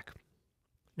 and we're back.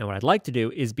 Now what I'd like to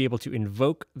do is be able to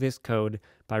invoke this code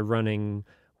by running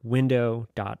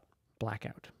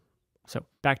window.blackout. So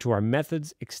back to our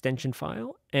methods extension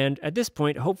file, and at this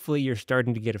point, hopefully you're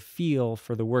starting to get a feel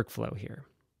for the workflow here.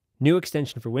 New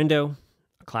extension for window,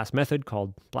 a class method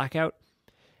called blackout,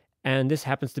 and this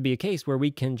happens to be a case where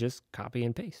we can just copy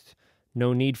and paste.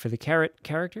 No need for the caret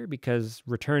character because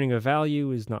returning a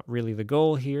value is not really the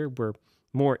goal here. We're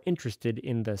more interested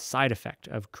in the side effect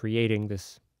of creating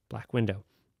this black window.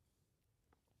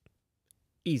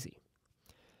 Easy.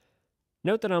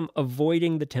 Note that I'm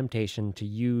avoiding the temptation to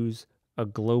use a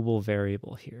global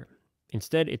variable here.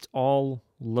 Instead, it's all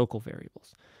local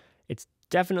variables. It's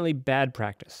definitely bad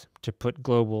practice to put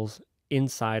globals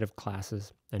inside of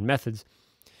classes and methods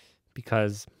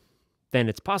because then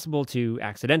it's possible to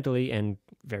accidentally and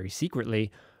very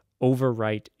secretly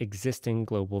overwrite existing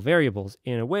global variables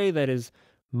in a way that is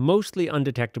mostly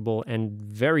undetectable and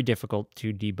very difficult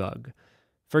to debug.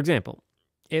 For example,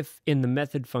 if in the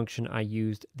method function I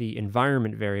used the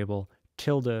environment variable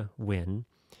 ~win,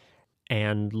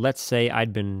 and let's say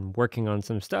I'd been working on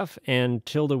some stuff and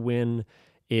 ~win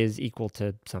is equal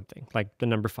to something, like the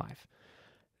number 5.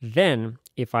 Then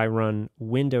if I run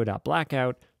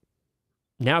window.blackout,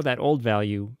 now that old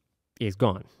value is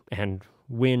gone, and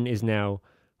win is now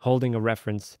holding a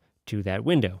reference to that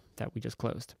window that we just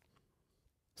closed.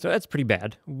 So that's pretty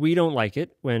bad. We don't like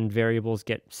it when variables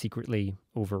get secretly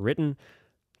overwritten.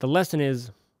 The lesson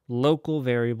is local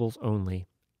variables only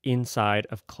inside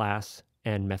of class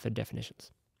and method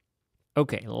definitions.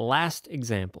 Okay, last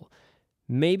example.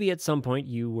 Maybe at some point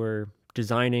you were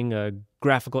designing a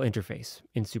graphical interface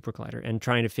in SuperCollider and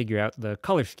trying to figure out the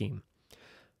color scheme.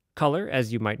 Color,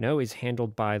 as you might know, is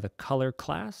handled by the color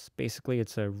class. Basically,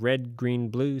 it's a red, green,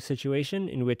 blue situation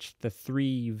in which the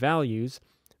 3 values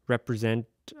represent,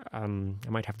 I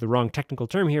might have the wrong technical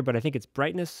term here, but I think it's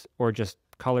brightness or just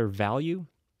color value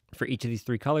for each of these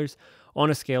 3 colors on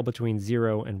a scale between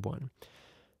 0 and 1.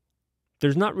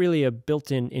 There's not really a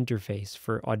built-in interface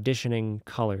for auditioning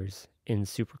colors in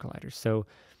SuperCollider, so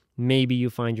maybe you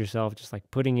find yourself just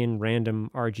like putting in random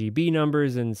RGB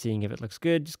numbers and seeing if it looks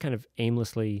good, just kind of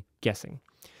aimlessly guessing.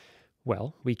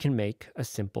 Well, we can make a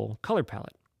simple color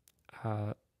palette,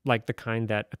 like the kind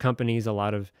that accompanies a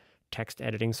lot of text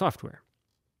editing software.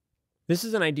 This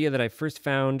is an idea that I first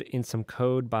found in some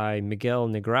code by Miguel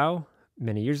Negrão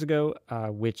many years ago,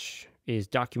 which is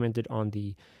documented on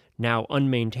the now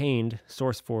unmaintained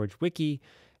SourceForge wiki,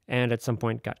 and at some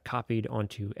point got copied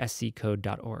onto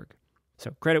sccode.org.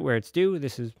 So credit where it's due,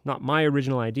 this is not my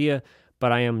original idea,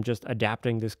 but I am just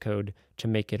adapting this code to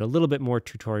make it a little bit more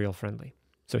tutorial friendly.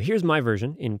 So here's my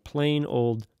version in plain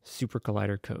old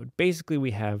SuperCollider code. Basically,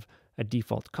 we have a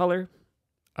default color,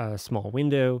 a small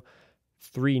window,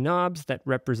 3 knobs that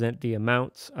represent the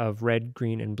amounts of red,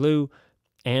 green, and blue,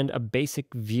 and a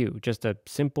basic view, just a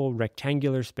simple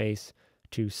rectangular space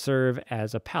to serve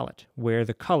as a palette where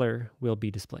the color will be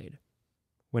displayed.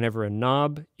 Whenever a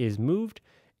knob is moved,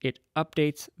 it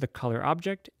updates the color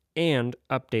object and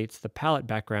updates the palette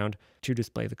background to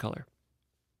display the color.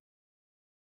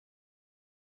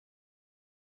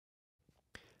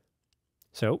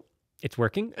 So it's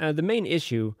working. The main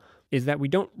issue is that we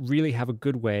don't really have a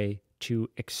good way to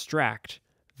extract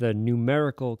the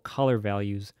numerical color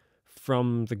values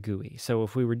from the GUI. So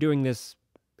if we were doing this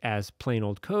as plain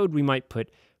old code, we might put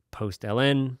post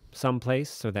ln someplace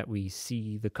so that we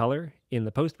see the color in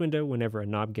the post window whenever a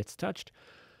knob gets touched.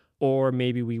 Or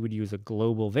maybe we would use a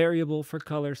global variable for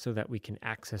color so that we can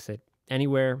access it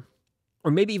anywhere.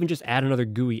 Or maybe even just add another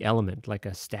GUI element like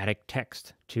a static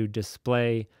text to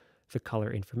display the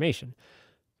color information.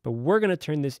 But we're going to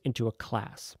turn this into a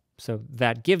class. So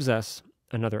that gives us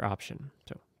another option.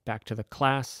 So back to the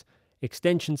class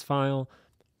extensions file,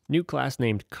 new class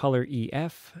named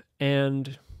ColorEF,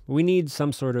 and we need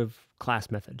some sort of class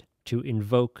method to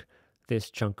invoke this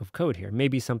chunk of code here.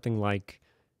 Maybe something like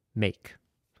make.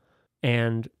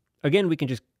 And again, we can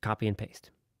just copy and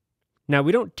paste. Now,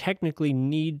 we don't technically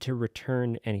need to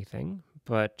return anything,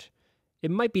 but it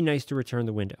might be nice to return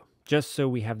the window, just so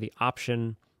we have the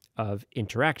option of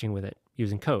interacting with it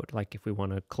using code, like if we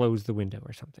want to close the window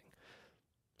or something.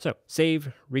 So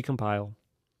save, recompile,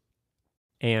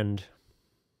 and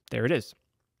there it is.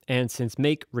 And since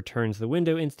make returns the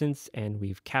window instance and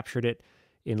we've captured it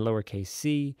in lowercase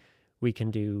c, we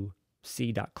can do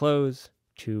c.close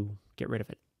to get rid of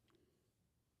it.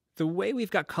 The way we've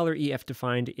got ColorEF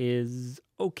defined is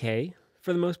okay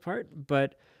for the most part,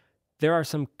 but there are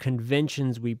some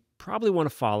conventions we probably want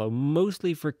to follow,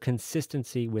 mostly for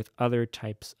consistency with other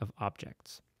types of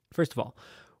objects. First of all,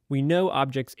 we know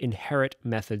objects inherit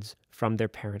methods from their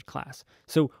parent class.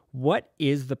 So what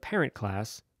is the parent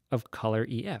class of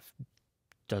ColorEF?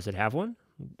 Does it have one?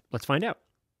 Let's find out.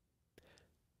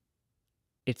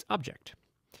 It's object.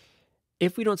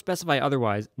 If we don't specify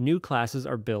otherwise, new classes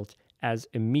are built as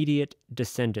immediate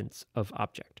descendants of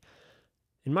object.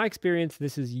 In my experience,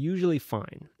 this is usually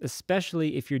fine,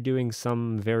 especially if you're doing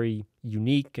some very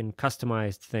unique and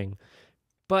customized thing.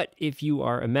 But if you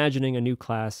are imagining a new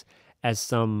class as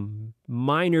some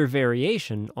minor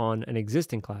variation on an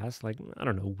existing class, like, I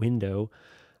don't know, window,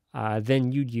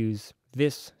 then you'd use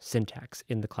this syntax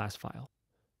in the class file.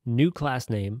 New class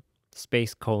name,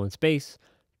 space, colon, space,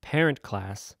 parent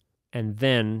class, and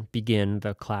then begin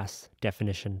the class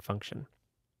definition function.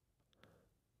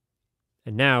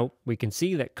 And now we can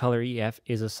see that ColorEF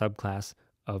is a subclass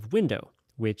of window,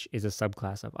 which is a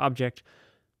subclass of object.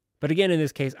 But again, in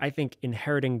this case, I think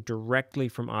inheriting directly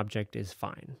from object is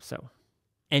fine. So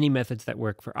any methods that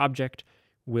work for object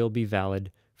will be valid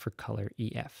for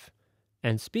ColorEF.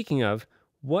 And speaking of,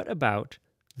 what about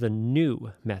the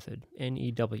new method,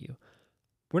 new?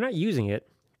 We're not using it,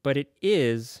 but it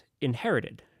is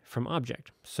inherited from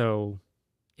object. So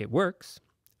it works,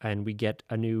 and we get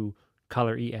a new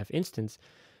ColorEF instance,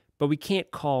 but we can't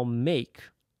call make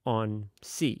on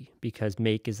C because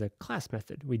make is a class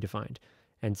method we defined,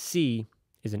 and C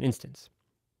is an instance.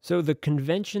 So the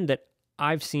convention that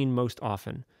I've seen most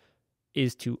often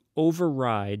is to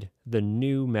override the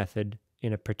new method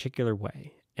in a particular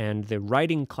way. And the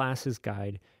writing classes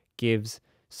guide gives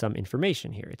some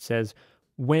information here. It says,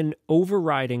 when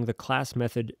overriding the class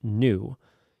method new,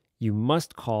 you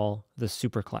must call the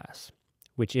superclass,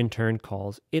 which in turn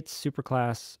calls its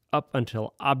superclass up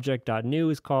until object.new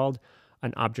is called,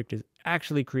 an object is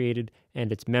actually created,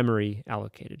 and its memory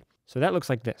allocated. So that looks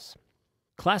like this.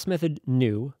 Class method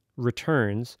new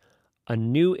returns a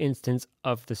new instance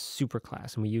of the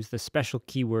superclass, and we use the special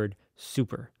keyword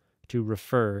super to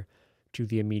refer to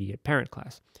the immediate parent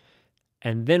class.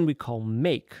 And then we call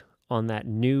make on that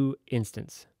new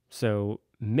instance. So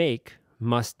make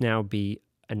must now be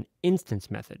an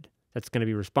instance method that's going to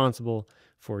be responsible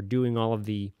for doing all of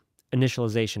the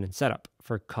initialization and setup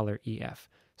for ColorEF.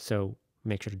 So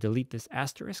make sure to delete this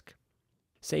asterisk,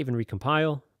 save and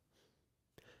recompile.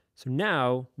 So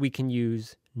now we can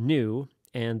use new,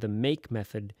 and the make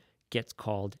method gets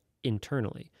called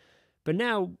internally. But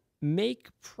now make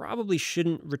probably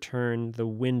shouldn't return the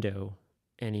window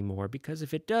anymore, because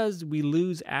if it does, we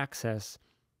lose access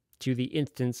to the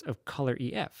instance of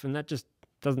ColorEF, and that just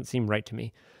doesn't seem right to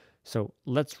me. So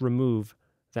let's remove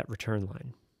that return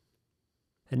line.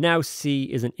 And now C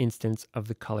is an instance of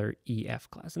the ColorEF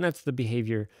class, and that's the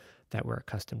behavior that we're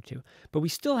accustomed to. But we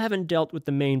still haven't dealt with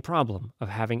the main problem of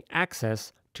having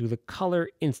access to the color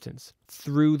instance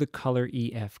through the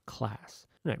ColorEF class.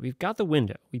 All right, we've got the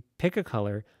window. We pick a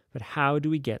color, but how do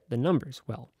we get the numbers?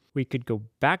 Well, we could go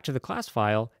back to the class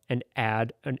file and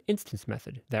add an instance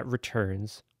method that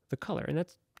returns the color, and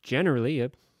that's generally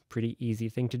a pretty easy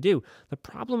thing to do. The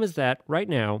problem is that right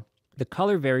now, the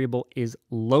color variable is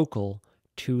local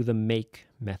to the make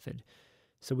method,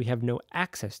 so we have no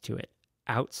access to it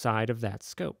outside of that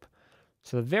scope.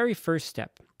 So the very first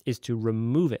step is to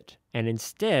remove it and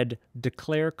instead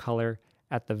declare color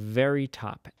at the very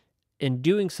top. In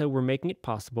doing so, we're making it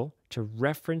possible to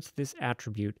reference this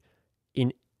attribute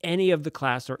in any of the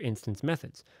class or instance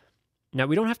methods. Now,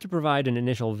 we don't have to provide an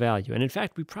initial value, and in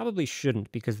fact, we probably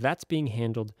shouldn't because that's being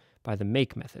handled by the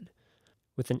make method.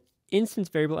 With an instance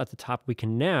variable at the top, we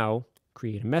can now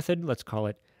create a method, let's call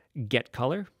it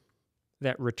getColor,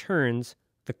 that returns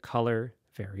the color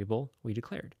variable we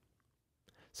declared.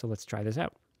 So let's try this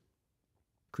out.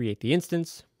 Create the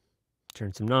instance,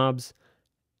 turn some knobs,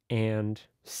 and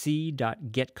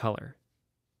c.getColor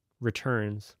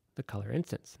returns the color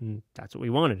instance, and that's what we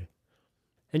wanted.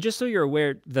 And just so you're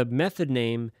aware, the method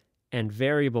name and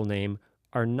variable name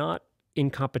are not in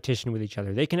competition with each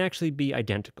other. They can actually be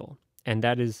identical, and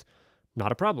that is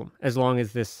not a problem, as long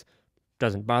as this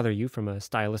doesn't bother you from a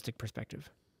stylistic perspective.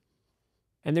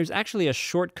 And there's actually a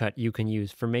shortcut you can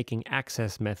use for making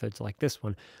access methods like this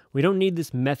one. We don't need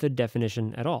this method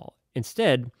definition at all.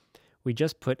 Instead, we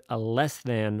just put a less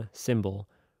than symbol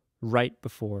right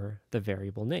before the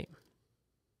variable name.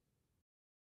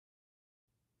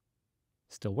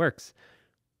 Still works.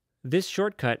 This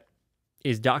shortcut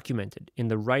is documented in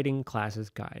the Writing Classes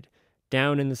Guide,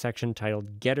 down in the section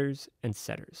titled Getters and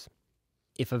Setters.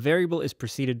 If a variable is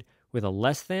preceded with a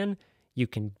less than, you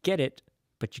can get it,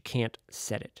 but you can't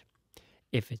set it.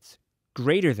 If it's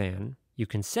greater than, you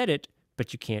can set it,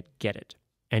 but you can't get it.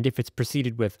 And if it's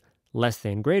preceded with less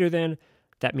than greater than,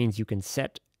 that means you can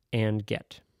set and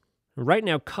get. Right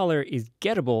now, color is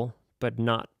gettable, but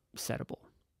not settable.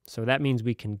 So that means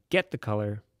we can get the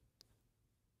color,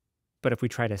 but if we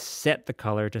try to set the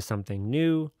color to something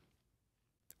new,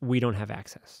 we don't have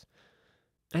access.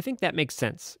 I think that makes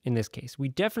sense in this case. We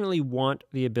definitely want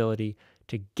the ability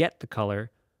to get the color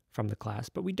from the class,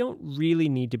 but we don't really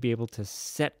need to be able to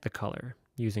set the color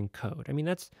using code. I mean,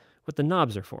 that's what the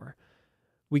knobs are for.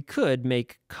 We could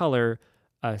make color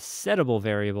a settable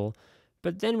variable,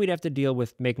 but then we'd have to deal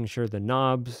with making sure the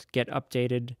knobs get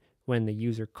updated when the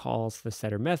user calls the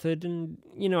setter method, and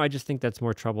I just think that's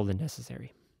more trouble than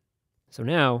necessary. So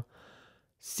now,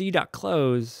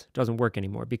 c.close doesn't work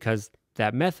anymore because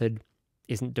that method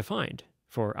isn't defined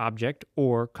for object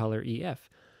or color EF.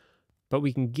 But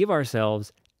we can give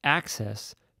ourselves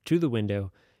access to the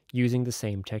window using the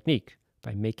same technique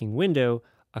by making window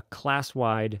a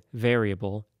class-wide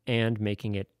variable and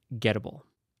making it gettable.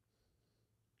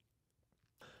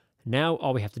 Now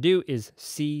all we have to do is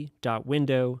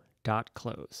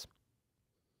c.window.close.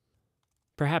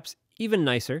 Perhaps even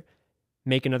nicer,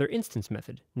 make another instance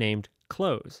method named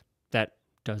close that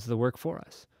does the work for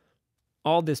us.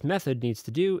 All this method needs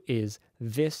to do is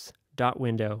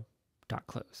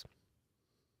this.window.close.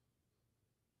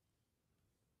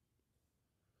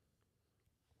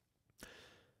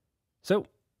 So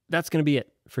that's going to be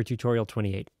it for tutorial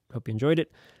 28. Hope you enjoyed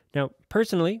it. Now,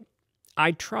 personally,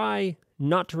 I try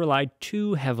not to rely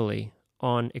too heavily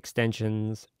on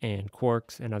extensions and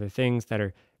quarks and other things that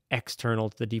are external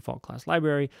to the default class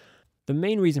library. The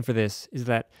main reason for this is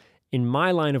that in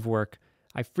my line of work,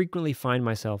 I frequently find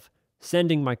myself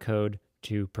sending my code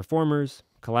to performers,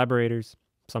 collaborators,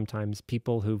 sometimes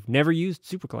people who've never used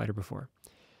SuperCollider before.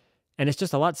 And it's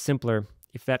just a lot simpler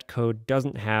if that code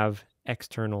doesn't have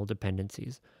external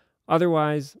dependencies.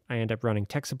 Otherwise, I end up running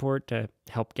tech support to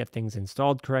help get things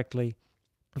installed correctly.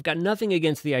 I've got nothing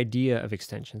against the idea of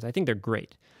extensions. I think they're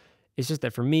great. It's just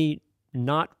that for me,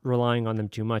 not relying on them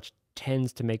too much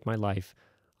tends to make my life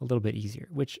a little bit easier,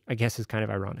 which I guess is kind of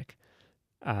ironic.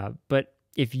 But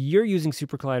if you're using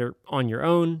SuperCollider on your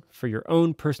own, for your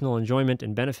own personal enjoyment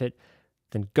and benefit,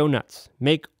 then go nuts.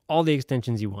 Make all the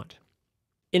extensions you want.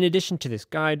 In addition to this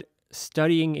guide,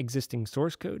 studying existing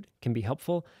source code can be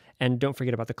helpful, and don't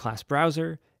forget about the class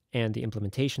browser and the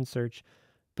implementation search.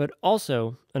 But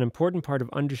also, an important part of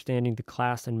understanding the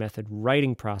class and method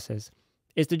writing process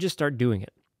is to just start doing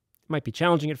it. It might be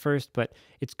challenging at first, but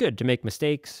it's good to make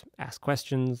mistakes, ask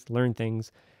questions, learn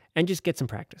things, and just get some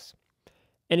practice.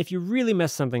 And if you really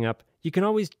mess something up, you can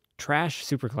always trash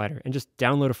SuperCollider and just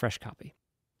download a fresh copy.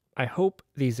 I hope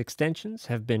these extensions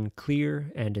have been clear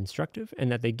and instructive,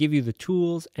 and that they give you the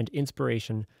tools and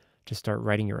inspiration to start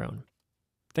writing your own.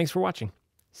 Thanks for watching.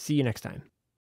 See you next time.